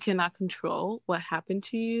you cannot control what happened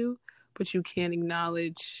to you, but you can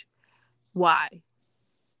acknowledge why.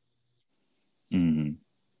 I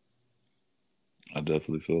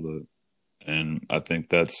definitely feel that. And I think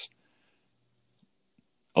that's,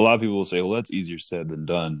 a lot of people will say, well, that's easier said than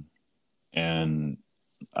done. And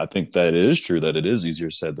I think that it is true that it is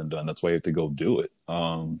easier said than done. That's why you have to go do it.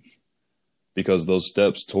 Because those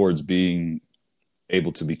steps towards being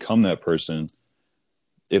able to become that person,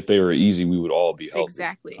 if they were easy, we would all be healthy.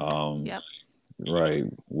 Exactly. Yep. Right.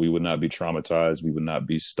 We would not be traumatized. We would not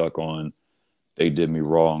be stuck on, they did me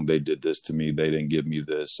wrong. They did this to me. They didn't give me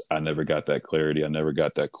this. I never got that clarity. I never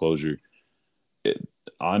got that closure.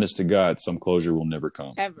 Honest to God, some closure will never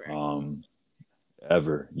come.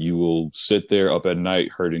 Ever. You will sit there up at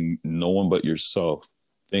night hurting no one but yourself,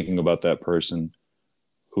 thinking about that person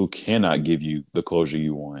who cannot give you the closure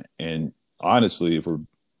you want. And honestly, if we're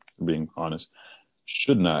being honest,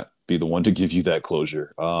 should not be the one to give you that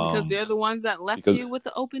closure. Because they're the ones that left you with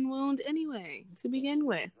the open wound anyway, to begin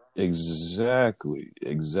with. Exactly.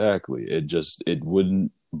 It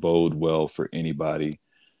wouldn't bode well for anybody,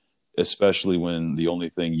 especially when the only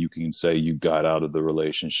thing you can say you got out of the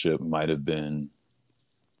relationship might have been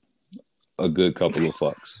a good couple of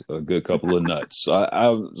fucks, a good couple of nuts.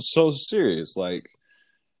 I'm so serious. Like,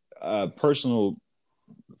 personal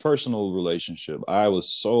relationship. I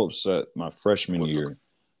was so upset my freshman year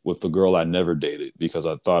with the girl I never dated because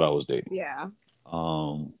I thought I was dating. Yeah.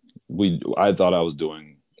 I thought I was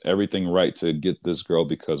doing everything right to get this girl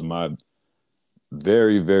because my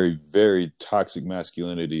very, very, very toxic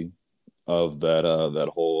masculinity of that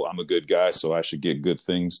whole, I'm a good guy, so I should get good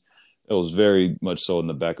things. It was very much so in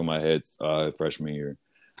the back of my head freshman year.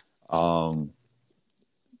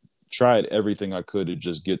 Tried everything I could to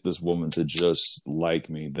just get this woman to just like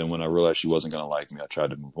me. Then when I realized she wasn't going to like me, I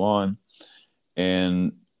tried to move on.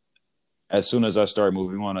 And as soon as I started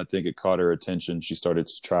moving on, I think it caught her attention. She started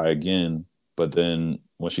to try again. But then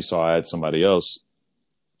when she saw I had somebody else,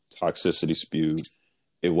 toxicity spewed.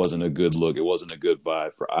 it wasn't a good look. It wasn't a good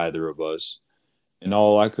vibe for either of us. And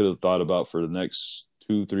all I could have thought about for the next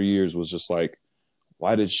 2-3 years was just like,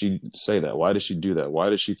 why did she say that? Why did she do that? Why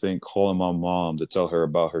did she think calling my mom to tell her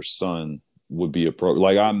about her son would be appropriate?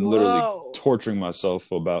 Like, I'm literally Whoa. torturing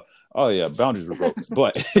myself about, oh yeah, boundaries were broken.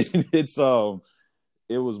 But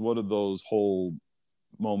it was one of those whole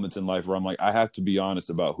moments in life where I'm like, I have to be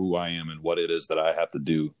honest about who I am and what it is that I have to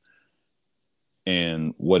do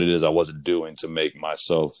and what it is I wasn't doing to make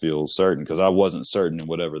myself feel certain, because I wasn't certain in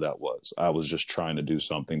whatever that was. I was just trying to do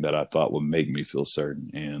something that I thought would make me feel certain.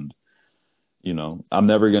 And, I'm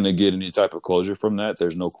never going to get any type of closure from that.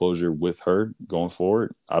 There's no closure with her going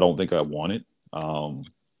forward. I don't think I want it.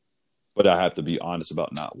 But I have to be honest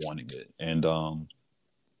about not wanting it. And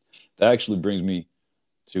that actually brings me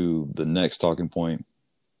to the next talking point.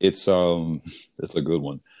 It's a good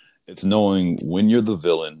one. It's knowing when you're the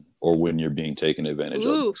villain or when you're being taken advantage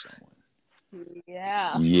of by someone.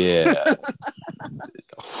 Yeah. Yeah.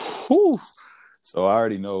 Whew. So I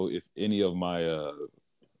already know if any of my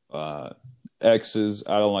exes,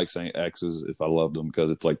 I don't like saying exes if I love them,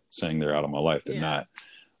 because it's like saying they're out of my life. They're not.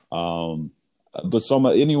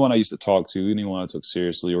 But anyone I used to talk to, anyone I took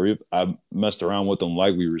seriously, or if I messed around with them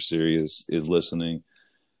like we were serious, is listening.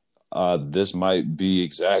 This might be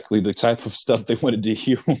exactly the type of stuff they wanted to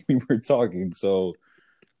hear when we were talking. So,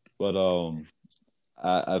 but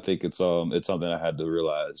I think it's something I had to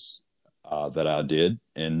realize that I did,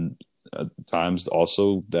 and at times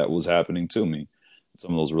also that was happening to me in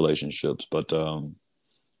some of those relationships. But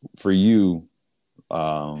for you,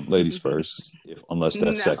 ladies first, unless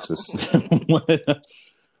that's sexist,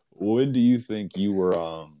 when do you think you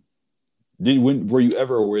were? Were you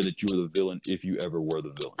ever aware that you were the villain? If you ever were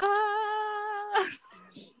the villain?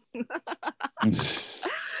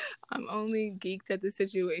 I'm only geeked at the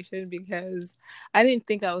situation because I didn't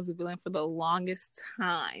think I was a villain for the longest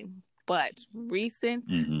time, but recent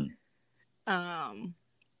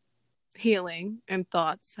healing and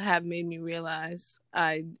thoughts have made me realize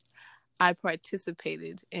I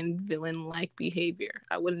participated in villain-like behavior.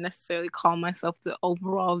 I wouldn't necessarily call myself the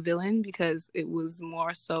overall villain because it was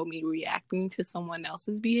more so me reacting to someone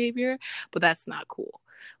else's behavior, but that's not cool.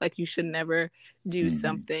 Like, you should never do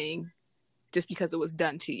something just because it was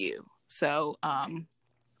done to you. So,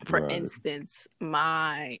 for instance,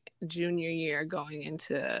 my junior year going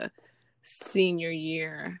into senior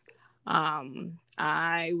year,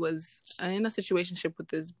 I was in a situationship with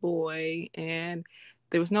this boy, and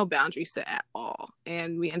there was no boundaries set at all.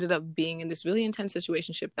 And we ended up being in this really intense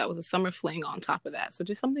situationship that was a summer fling on top of that. So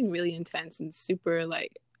just something really intense and super,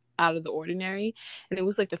 like, out of the ordinary. And it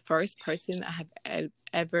was like the first person I have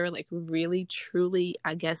ever, like, really, truly,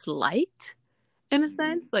 I guess, liked. In a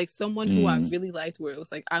sense, like someone who I really liked, where it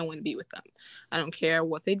was like, I want to be with them. I don't care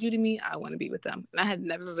what they do to me. I want to be with them. And I had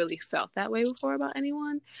never really felt that way before about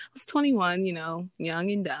anyone. I was 21, young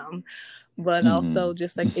and dumb, but also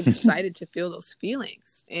just like excited to feel those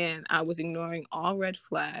feelings. And I was ignoring all red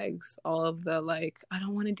flags, all of the like, I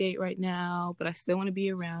don't want to date right now, but I still want to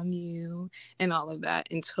be around you, and all of that,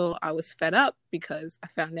 until I was fed up because I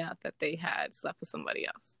found out that they had slept with somebody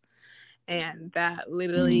else. And that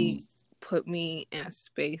literally put me in a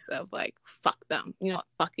space of like, fuck them,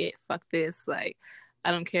 fuck it, fuck this, like,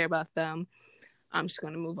 I don't care about them, I'm just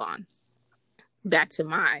going to move on back to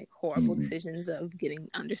my horrible decisions of getting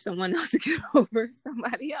under someone else to get over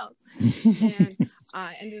somebody else. And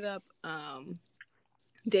I ended up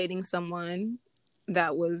dating someone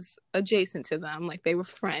that was adjacent to them, like they were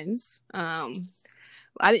friends.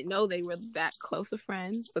 I didn't know they were that close of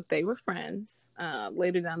friends, but they were friends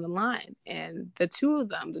later down the line. And the two of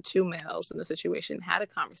them, the two males in the situation, had a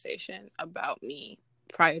conversation about me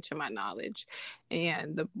prior to my knowledge.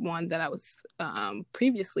 And the one that I was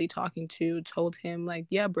previously talking to told him, like,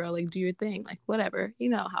 yeah, bro, like, do your thing. Like, whatever. You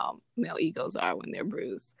know how male egos are when they're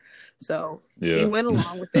bruised. So he went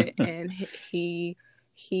along with it, and he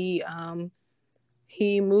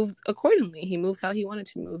moved accordingly. He moved how he wanted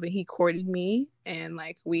to move, and he courted me, and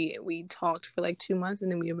like we talked for like 2 months, and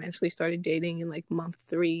then we eventually started dating in like month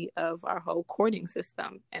 3 of our whole courting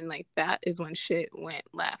system. And like that is when shit went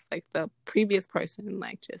left. Like the previous person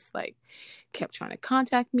like just like kept trying to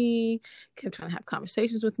contact me, kept trying to have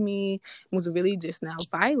conversations with me, and was really just now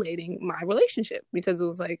violating my relationship, because it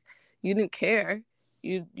was like, you didn't care.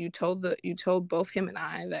 You told both him and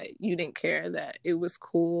I that you didn't care, that it was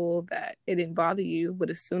cool, that it didn't bother you, but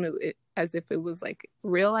as soon as if it was like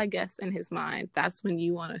real, I guess, in his mind, that's when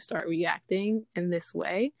you want to start reacting in this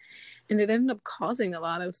way. And it ended up causing a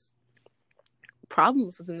lot of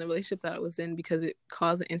problems within the relationship that I was in, because it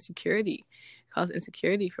caused insecurity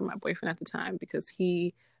for my boyfriend at the time, because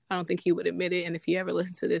he I don't think he would admit it. And if he ever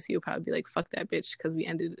listens to this, he'll probably be like, fuck that bitch, because we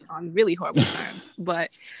ended on really horrible terms.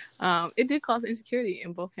 But it did cause insecurity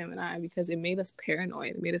in both him and I, because it made us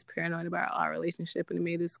paranoid. It made us paranoid about our relationship, and it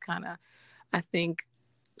made us kind of, I think,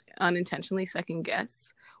 unintentionally second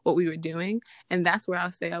guess what we were doing. And that's where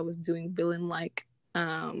I'll say I was doing villain-like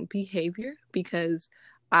behavior, because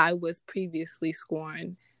I was previously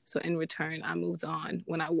scorned. So in return, I moved on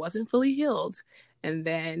when I wasn't fully healed. And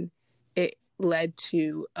then it led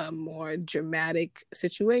to a more dramatic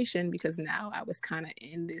situation, because now I was kind of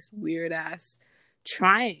in this weird ass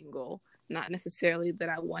triangle. Not necessarily that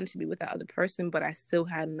I wanted to be with that other person, but I still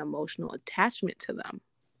had an emotional attachment to them,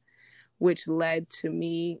 which led to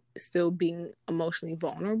me still being emotionally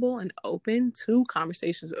vulnerable and open to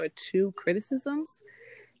conversations or to criticisms.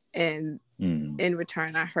 And in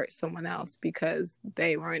return, I hurt someone else because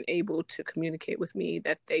they weren't able to communicate with me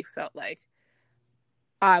that they felt like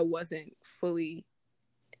I wasn't fully,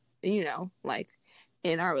 like,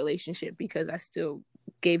 in our relationship, because I still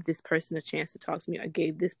gave this person a chance to talk to me. I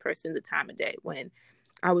gave this person the time of day, when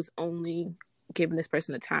I was only giving this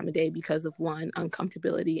person the time of day because of, one,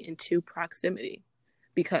 uncomfortability, and two, proximity,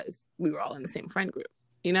 because we were all in the same friend group,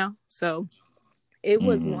 So it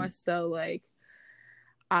was more so like,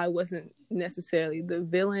 I wasn't necessarily the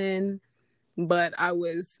villain, but I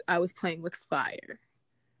was playing with fire.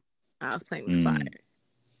 I was playing with fire.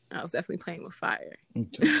 I was definitely playing with fire.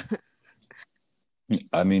 Okay.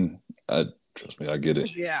 I mean, trust me, I get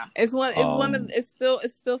it. Yeah, it's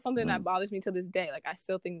still something that bothers me to this day. Like, I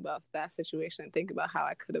still think about that situation and think about how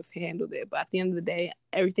I could have handled it. But at the end of the day,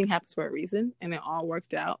 everything happens for a reason, and it all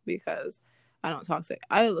worked out because I don't talk to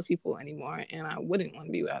either of those people anymore, and I wouldn't want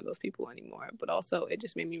to be with those people anymore. But also, it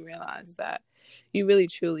just made me realize that you really,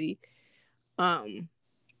 truly,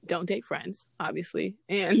 don't date friends, obviously,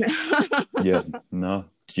 and yeah, no,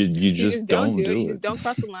 you just don't do it. You just don't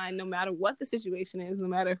cross the line, no matter what the situation is, no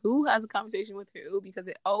matter who has a conversation with who, because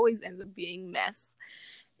it always ends up being mess.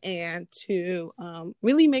 And to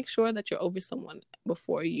really make sure that you're over someone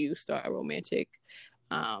before you start a romantic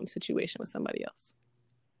situation with somebody else.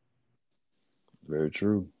 Very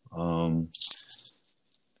true.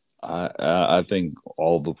 I think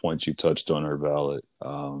all the points you touched on are valid.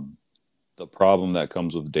 The problem that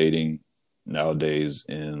comes with dating nowadays,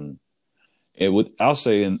 I'll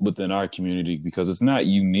say within our community, because it's not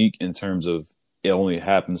unique in terms of it only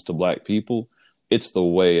happens to Black people. It's the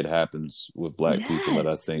way it happens with Black people that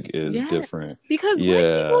I think is different. Because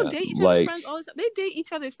White people date each other's friends all the time. They date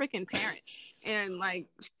each other's freaking parents, and like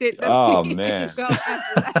shit. Oh man, go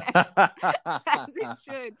after that, as it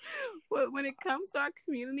should. But when it comes to our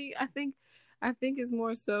community, I think it's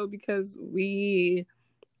more so because we're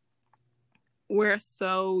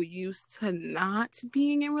so used to not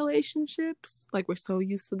being in relationships. Like, we're so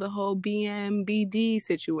used to the whole BMBD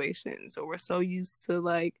situation. So we're so used to,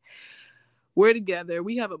 like, we're together,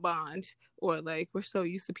 we have a bond. Or, like, we're so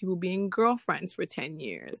used to people being girlfriends for 10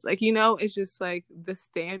 years. Like, it's just, like, the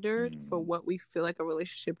standard for what we feel like a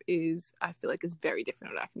relationship is, I feel like, is very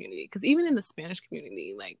different in our community. Because even in the Spanish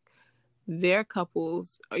community, like, their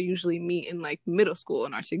couples are usually meet in like middle school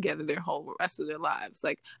and are together their whole rest of their lives.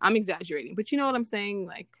 Like, I'm exaggerating, but you know what I'm saying?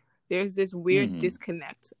 Like, there's this weird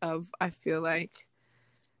disconnect of, I feel like,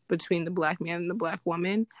 between the Black man and the Black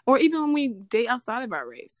woman, or even when we date outside of our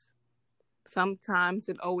race. Sometimes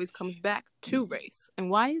it always comes back to race. And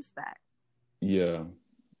why is that? Yeah.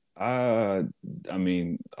 I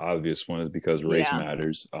mean, obvious one is because race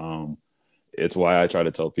matters. It's why I try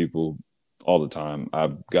to tell people all the time.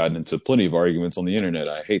 I've gotten into plenty of arguments on the internet.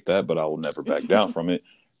 I hate that, but I will never back down from it.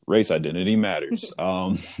 Race identity matters.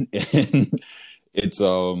 And it's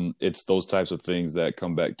those types of things that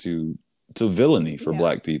come back to villainy for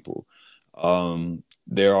Black people.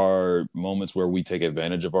 There are moments where we take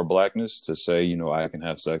advantage of our Blackness to say, I can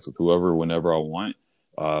have sex with whoever, whenever I want,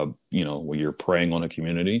 when you're preying on a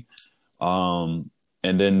community.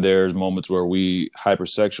 And then there's moments where we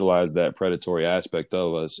hypersexualize that predatory aspect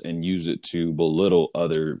of us and use it to belittle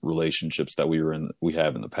other relationships that we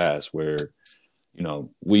have in the past, where,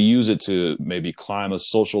 we use it to maybe climb a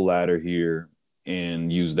social ladder here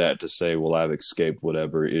and use that to say, well, I've escaped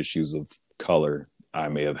whatever issues of color I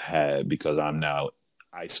may have had because I'm now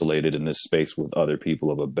isolated in this space with other people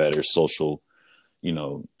of a better social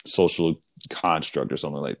construct or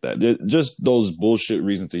something like that. Just those bullshit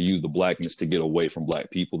reasons to use the Blackness to get away from Black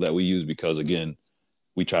people that we use because, again,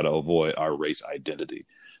 we try to avoid our race identity.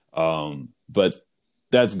 But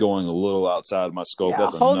that's going a little outside of my scope.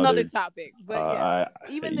 That's a whole nother topic. But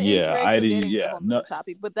even the interracial dating is a whole nother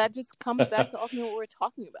topic. But that just comes back to ultimately what we're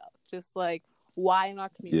talking about. Just like, why in our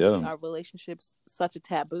community are relationships such a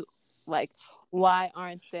taboo? Like, why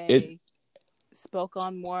aren't It they spoke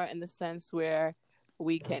on more in the sense where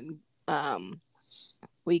we can see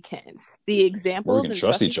where we examples can and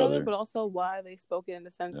trust trust each each other, other. but also why they spoke it in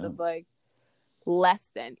the sense Yeah. of like less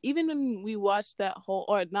than. Even when we watched that whole,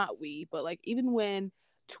 or not we, but like even when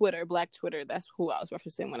Black Twitter, that's who I was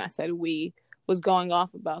referencing when I said we, was going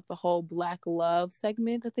off about the whole Black love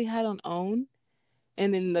segment that they had on OWN,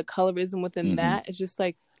 and then the colorism within Mm-hmm. that. It's just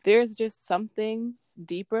like there's just something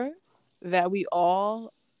deeper that we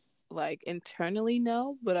all like internally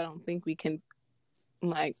know, but I don't think we can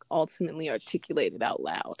like ultimately articulate it out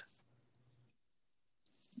loud.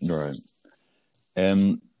 Right.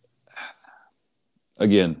 And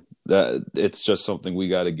again, that it's just something we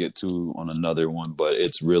got to get to on another one, but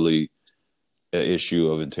it's really an issue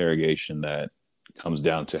of interrogation that comes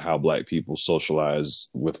down to how Black people socialize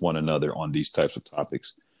with one another on these types of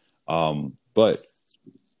topics. But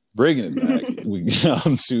bringing it back, we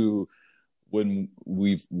come to when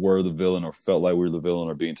we were the villain or felt like we were the villain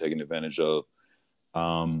or being taken advantage of.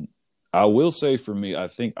 I will say for me, I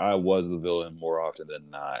think I was the villain more often than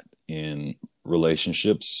not in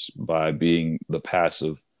relationships by being the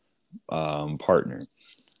passive partner.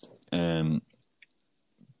 And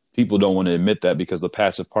people don't want to admit that because the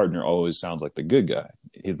passive partner always sounds like the good guy.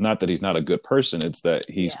 It's not that he's not a good person, it's that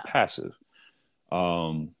he's passive.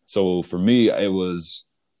 So for me, it was,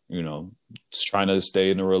 just trying to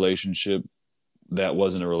stay in a relationship that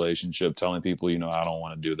wasn't a relationship, telling people, I don't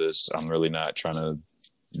want to do this. I'm really not trying to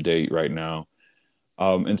date right now.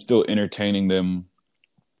 And still entertaining them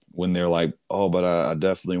when they're like, oh, but I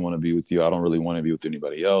definitely want to be with you. I don't really want to be with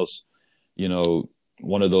anybody else.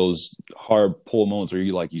 One of those hard pull moments where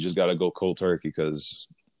you just got to go cold turkey because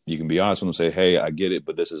you can be honest with them, say, hey, I get it,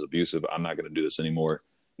 but this is abusive. I'm not going to do this anymore,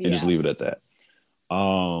 and just leave it at that.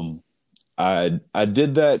 I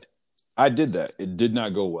did that. It did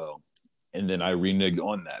not go well. And then I reneged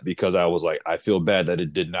on that because I was like, I feel bad that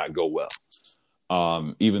it did not go well.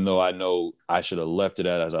 Even though I know I should have left it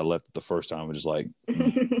as I left it the first time, I'm just like,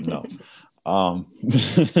 no.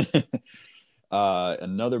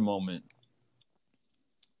 Another moment,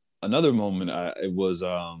 it was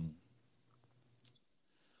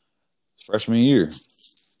freshman year.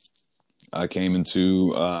 I came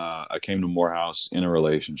to Morehouse in a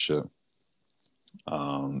relationship,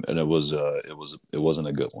 and it wasn't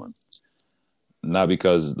a good one. Not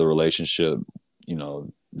because the relationship,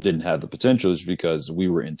 didn't have the potential, it's because we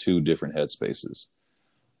were in two different headspaces.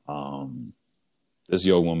 This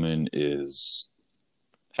young woman is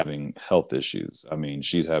having health issues. I mean,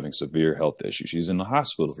 she's having severe health issues. She's in the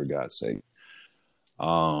hospital, for God's sake.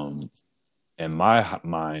 And my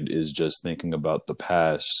mind is just thinking about the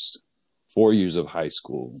past 4 years of high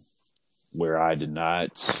school where I didn't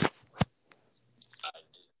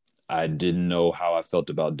know how I felt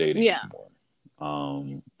about dating anymore.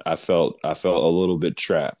 I felt a little bit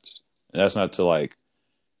trapped. And that's not to like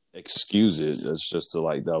excuse it. That's just to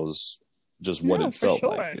like, that was just what it felt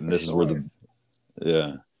like. And this is where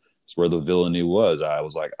it's where the villainy was. I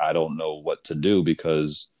was like, I don't know what to do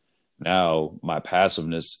because now my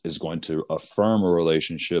passiveness is going to affirm a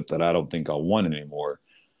relationship that I don't think I want anymore.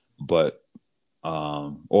 But,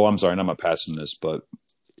 I'm sorry, not my passiveness, but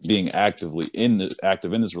being active in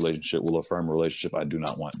this relationship will affirm a relationship I do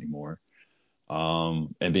not want anymore.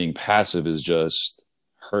 And being passive is just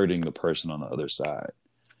hurting the person on the other side.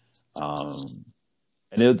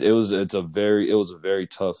 And it was a very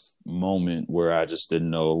tough moment where I just didn't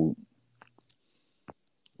know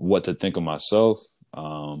what to think of myself.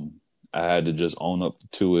 I had to just own up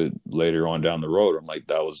to it later on down the road. I'm like,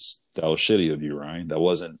 that was shitty of you, Ryan. That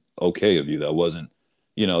wasn't okay of you. That wasn't,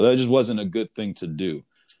 that just wasn't a good thing to do.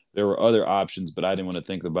 There were other options, but I didn't want to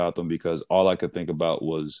think about them because all I could think about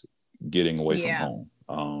was getting away from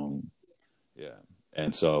home.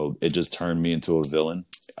 And so it just turned me into a villain.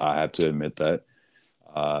 I have to admit that.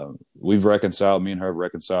 We've reconciled. Me and her have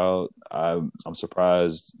reconciled. I'm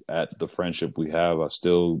surprised at the friendship we have. I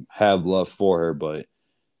still have love for her, but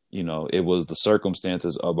it was the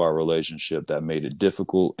circumstances of our relationship that made it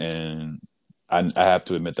difficult. And I have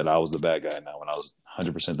to admit that I was the bad guy in that one. I was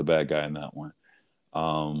 100% the bad guy in that one.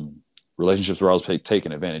 Relationships where I was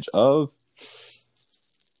taken advantage of.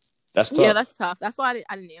 That's tough. Yeah, that's tough. That's why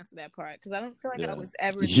I didn't answer that part because I don't feel like I was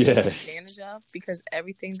ever taken advantage of because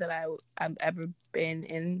everything that I've ever been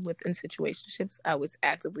in within situationships, I was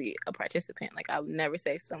actively a participant. Like I would never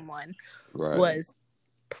say someone was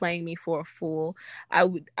playing me for a fool. I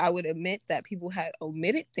would admit that people had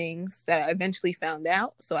omitted things that I eventually found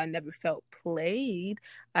out, so I never felt played.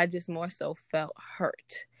 I just more so felt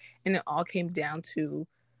hurt, and it all came down to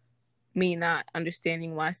me not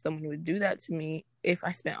understanding why someone would do that to me if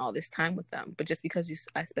I spent all this time with them. But just because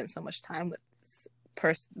I spent so much time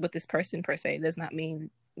with this person per se does not mean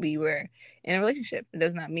we were in a relationship. It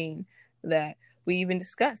does not mean that we even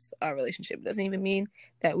discussed our relationship. It doesn't even mean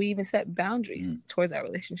that we even set boundaries towards our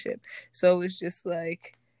relationship. So it's just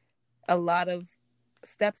like a lot of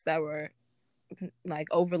steps that were like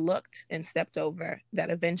overlooked and stepped over that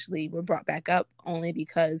eventually were brought back up only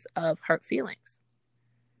because of hurt feelings.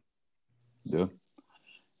 Yeah.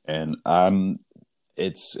 And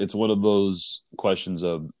it's one of those questions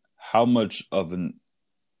of how much of an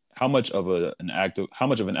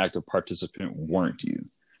active participant weren't you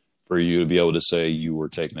for you to be able to say you were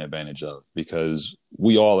taken advantage of? Because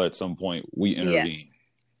we all at some point we intervene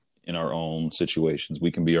in our own situations.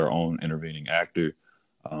 We can be our own intervening actor.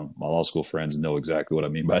 My law school friends know exactly what I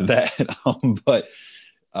mean by that. But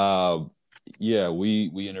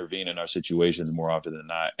we intervene in our situations more often than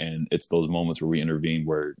not. And it's those moments where we intervene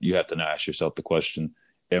where you have to now ask yourself the question,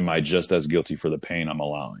 am I just as guilty for the pain I'm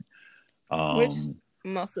allowing? Which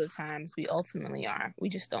most of the times we ultimately are. We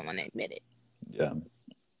just don't want to admit it. Yeah.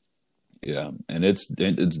 Yeah. And it's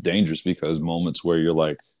dangerous because moments where you're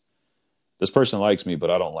like, this person likes me,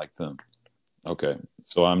 but I don't like them. Okay.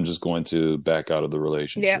 So I'm just going to back out of the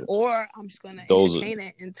relationship. Yeah, or I'm just going to entertain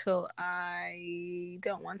it until I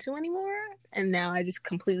don't want to anymore. And now I just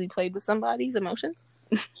completely played with somebody's emotions.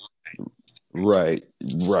 Right.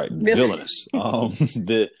 Villainous.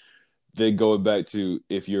 Then going back to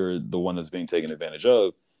if you're the one that's being taken advantage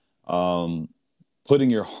of, putting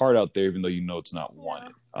your heart out there even though you know it's not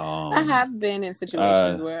wanted. I have been in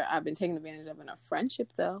situations where I've been taken advantage of in a friendship,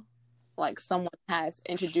 though. Like someone has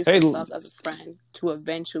introduced themselves as a friend to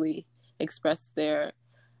eventually express their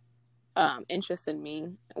interest in me,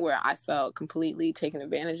 where I felt completely taken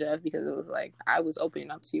advantage of because it was like I was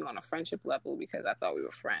opening up to you on a friendship level because I thought we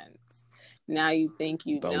were friends. Now you think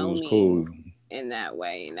you know me cool in that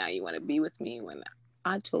way, and now you want to be with me when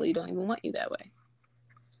I totally don't even want you that way.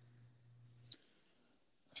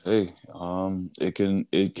 Hey, it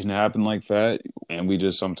can happen like that, and we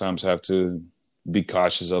just sometimes have to be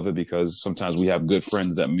cautious of it because sometimes we have good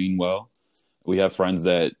friends that mean well. We have friends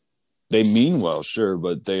that they mean well, sure,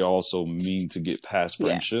 but they also mean to get past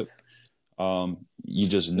friendship. Yes. You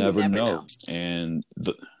just never know. And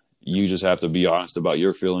you just have to be honest about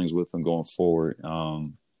your feelings with them going forward.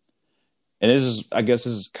 And I guess this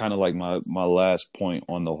is kind of like my last point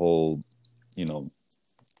on the whole, being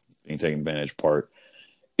taken advantage part.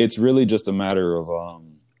 It's really just a matter of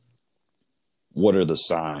what are the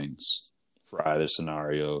signs for either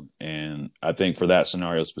scenario. And I think for that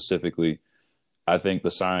scenario specifically, I think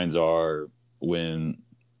the signs are when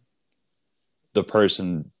the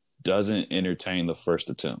person doesn't entertain the first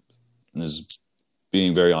attempt. And just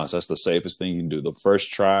being very honest, that's the safest thing you can do. The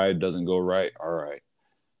first try doesn't go right. All right,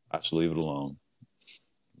 I should leave it alone.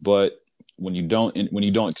 But when you don't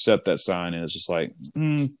accept that sign, and it's just like,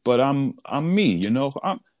 but I'm me,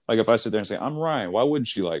 I'm like, if I sit there and say I'm Ryan, why wouldn't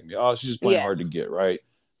she like me? Oh, she's just playing hard to get, right?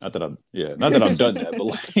 Not that I've done that, but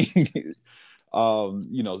like,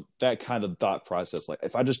 that kind of thought process. Like,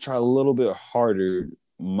 if I just try a little bit harder,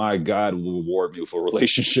 my God will reward me with a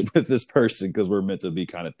relationship with this person because we're meant to be,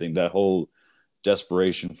 kind of thing. That whole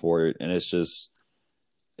desperation for it, and it's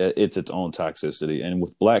its own toxicity. And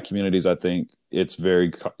with Black communities, I think it's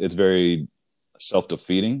very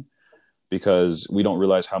self-defeating because we don't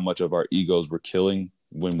realize how much of our egos we're killing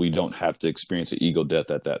when we don't have to experience an ego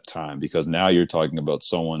death at that time. Because now you're talking about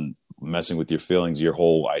someone messing with your feelings, your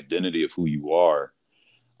whole identity of who you are,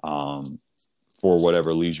 for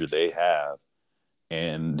whatever leisure they have.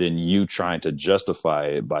 And then you trying to justify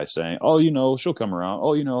it by saying, oh, she'll come around.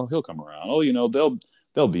 Oh, he'll come around. Oh,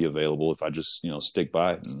 they'll be available if I just, stick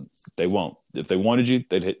by. And they won't. If they wanted you,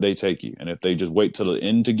 they take you. And if they just wait till the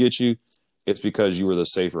end to get you, it's because you were the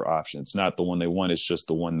safer option. It's not the one they want. It's just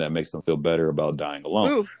the one that makes them feel better about dying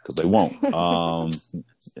alone, because they won't.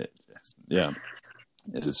 Yeah,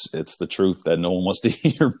 it's the truth that no one wants to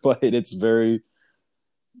hear, but it's very,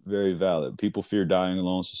 very valid. People fear dying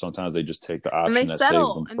alone, so sometimes they just take the option that saves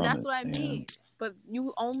them from it. And that's what I mean. But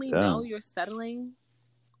you only know you're settling,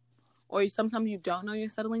 or sometimes you don't know you're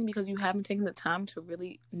settling because you haven't taken the time to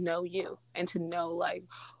really know you and to know like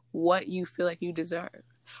what you feel like you deserve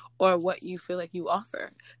or what you feel like you offer.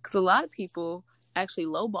 Because a lot of people actually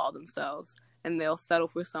lowball themselves and they'll settle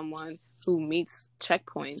for someone who meets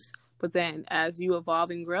checkpoints. But then as you evolve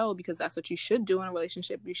and grow, because that's what you should do in a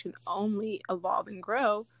relationship, you should only evolve and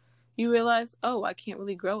grow. You realize, oh, I can't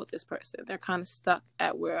really grow with this person. They're kind of stuck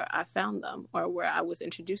at where I found them or where I was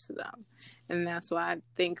introduced to them. And that's why I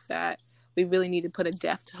think that we really need to put a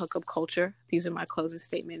death to hookup culture. These are my closing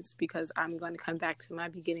statements because I'm going to come back to my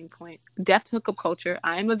beginning point. Death to hookup culture.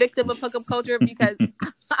 I am a victim of hookup culture because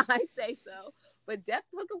I say so. But death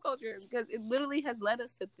to hookup culture because it literally has led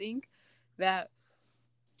us to think that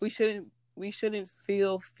we shouldn't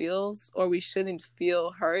feel feels, or we shouldn't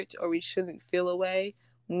feel hurt, or we shouldn't feel a way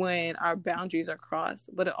when our boundaries are crossed.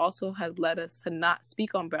 But it also has led us to not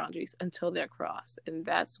speak on boundaries until they're crossed. And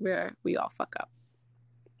that's where we all fuck up.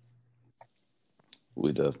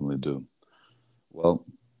 We definitely do. Well,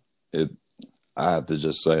 I have to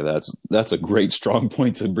just say that's a great strong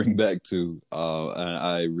point to bring back to. And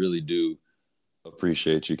I really do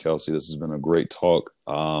appreciate you, Kelsey. This has been a great talk.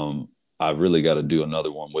 I really got to do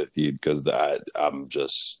another one with you because I want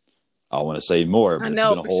to say more, but it's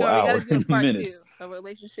been a whole hour. We got to do a part two of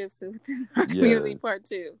relationships within our community, part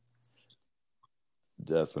two.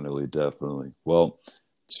 Definitely. Well,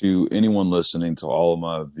 to anyone listening, to all of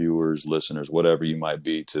my viewers, listeners, whatever you might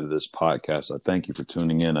be to this podcast, I thank you for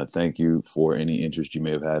tuning in. I thank you for any interest you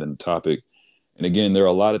may have had in the topic. And again, there are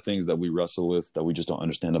a lot of things that we wrestle with that we just don't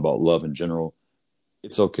understand about love in general.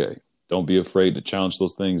 It's okay. Don't be afraid to challenge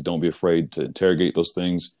those things. Don't be afraid to interrogate those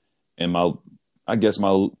things. And my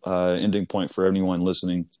ending point for anyone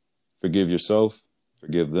listening, forgive yourself,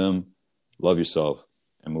 forgive them, love yourself,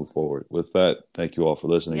 and move forward. With that, thank you all for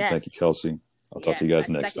listening. Yes. Thank you, Kelsey. I'll talk to you guys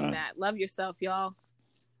next time. Love yourself, y'all.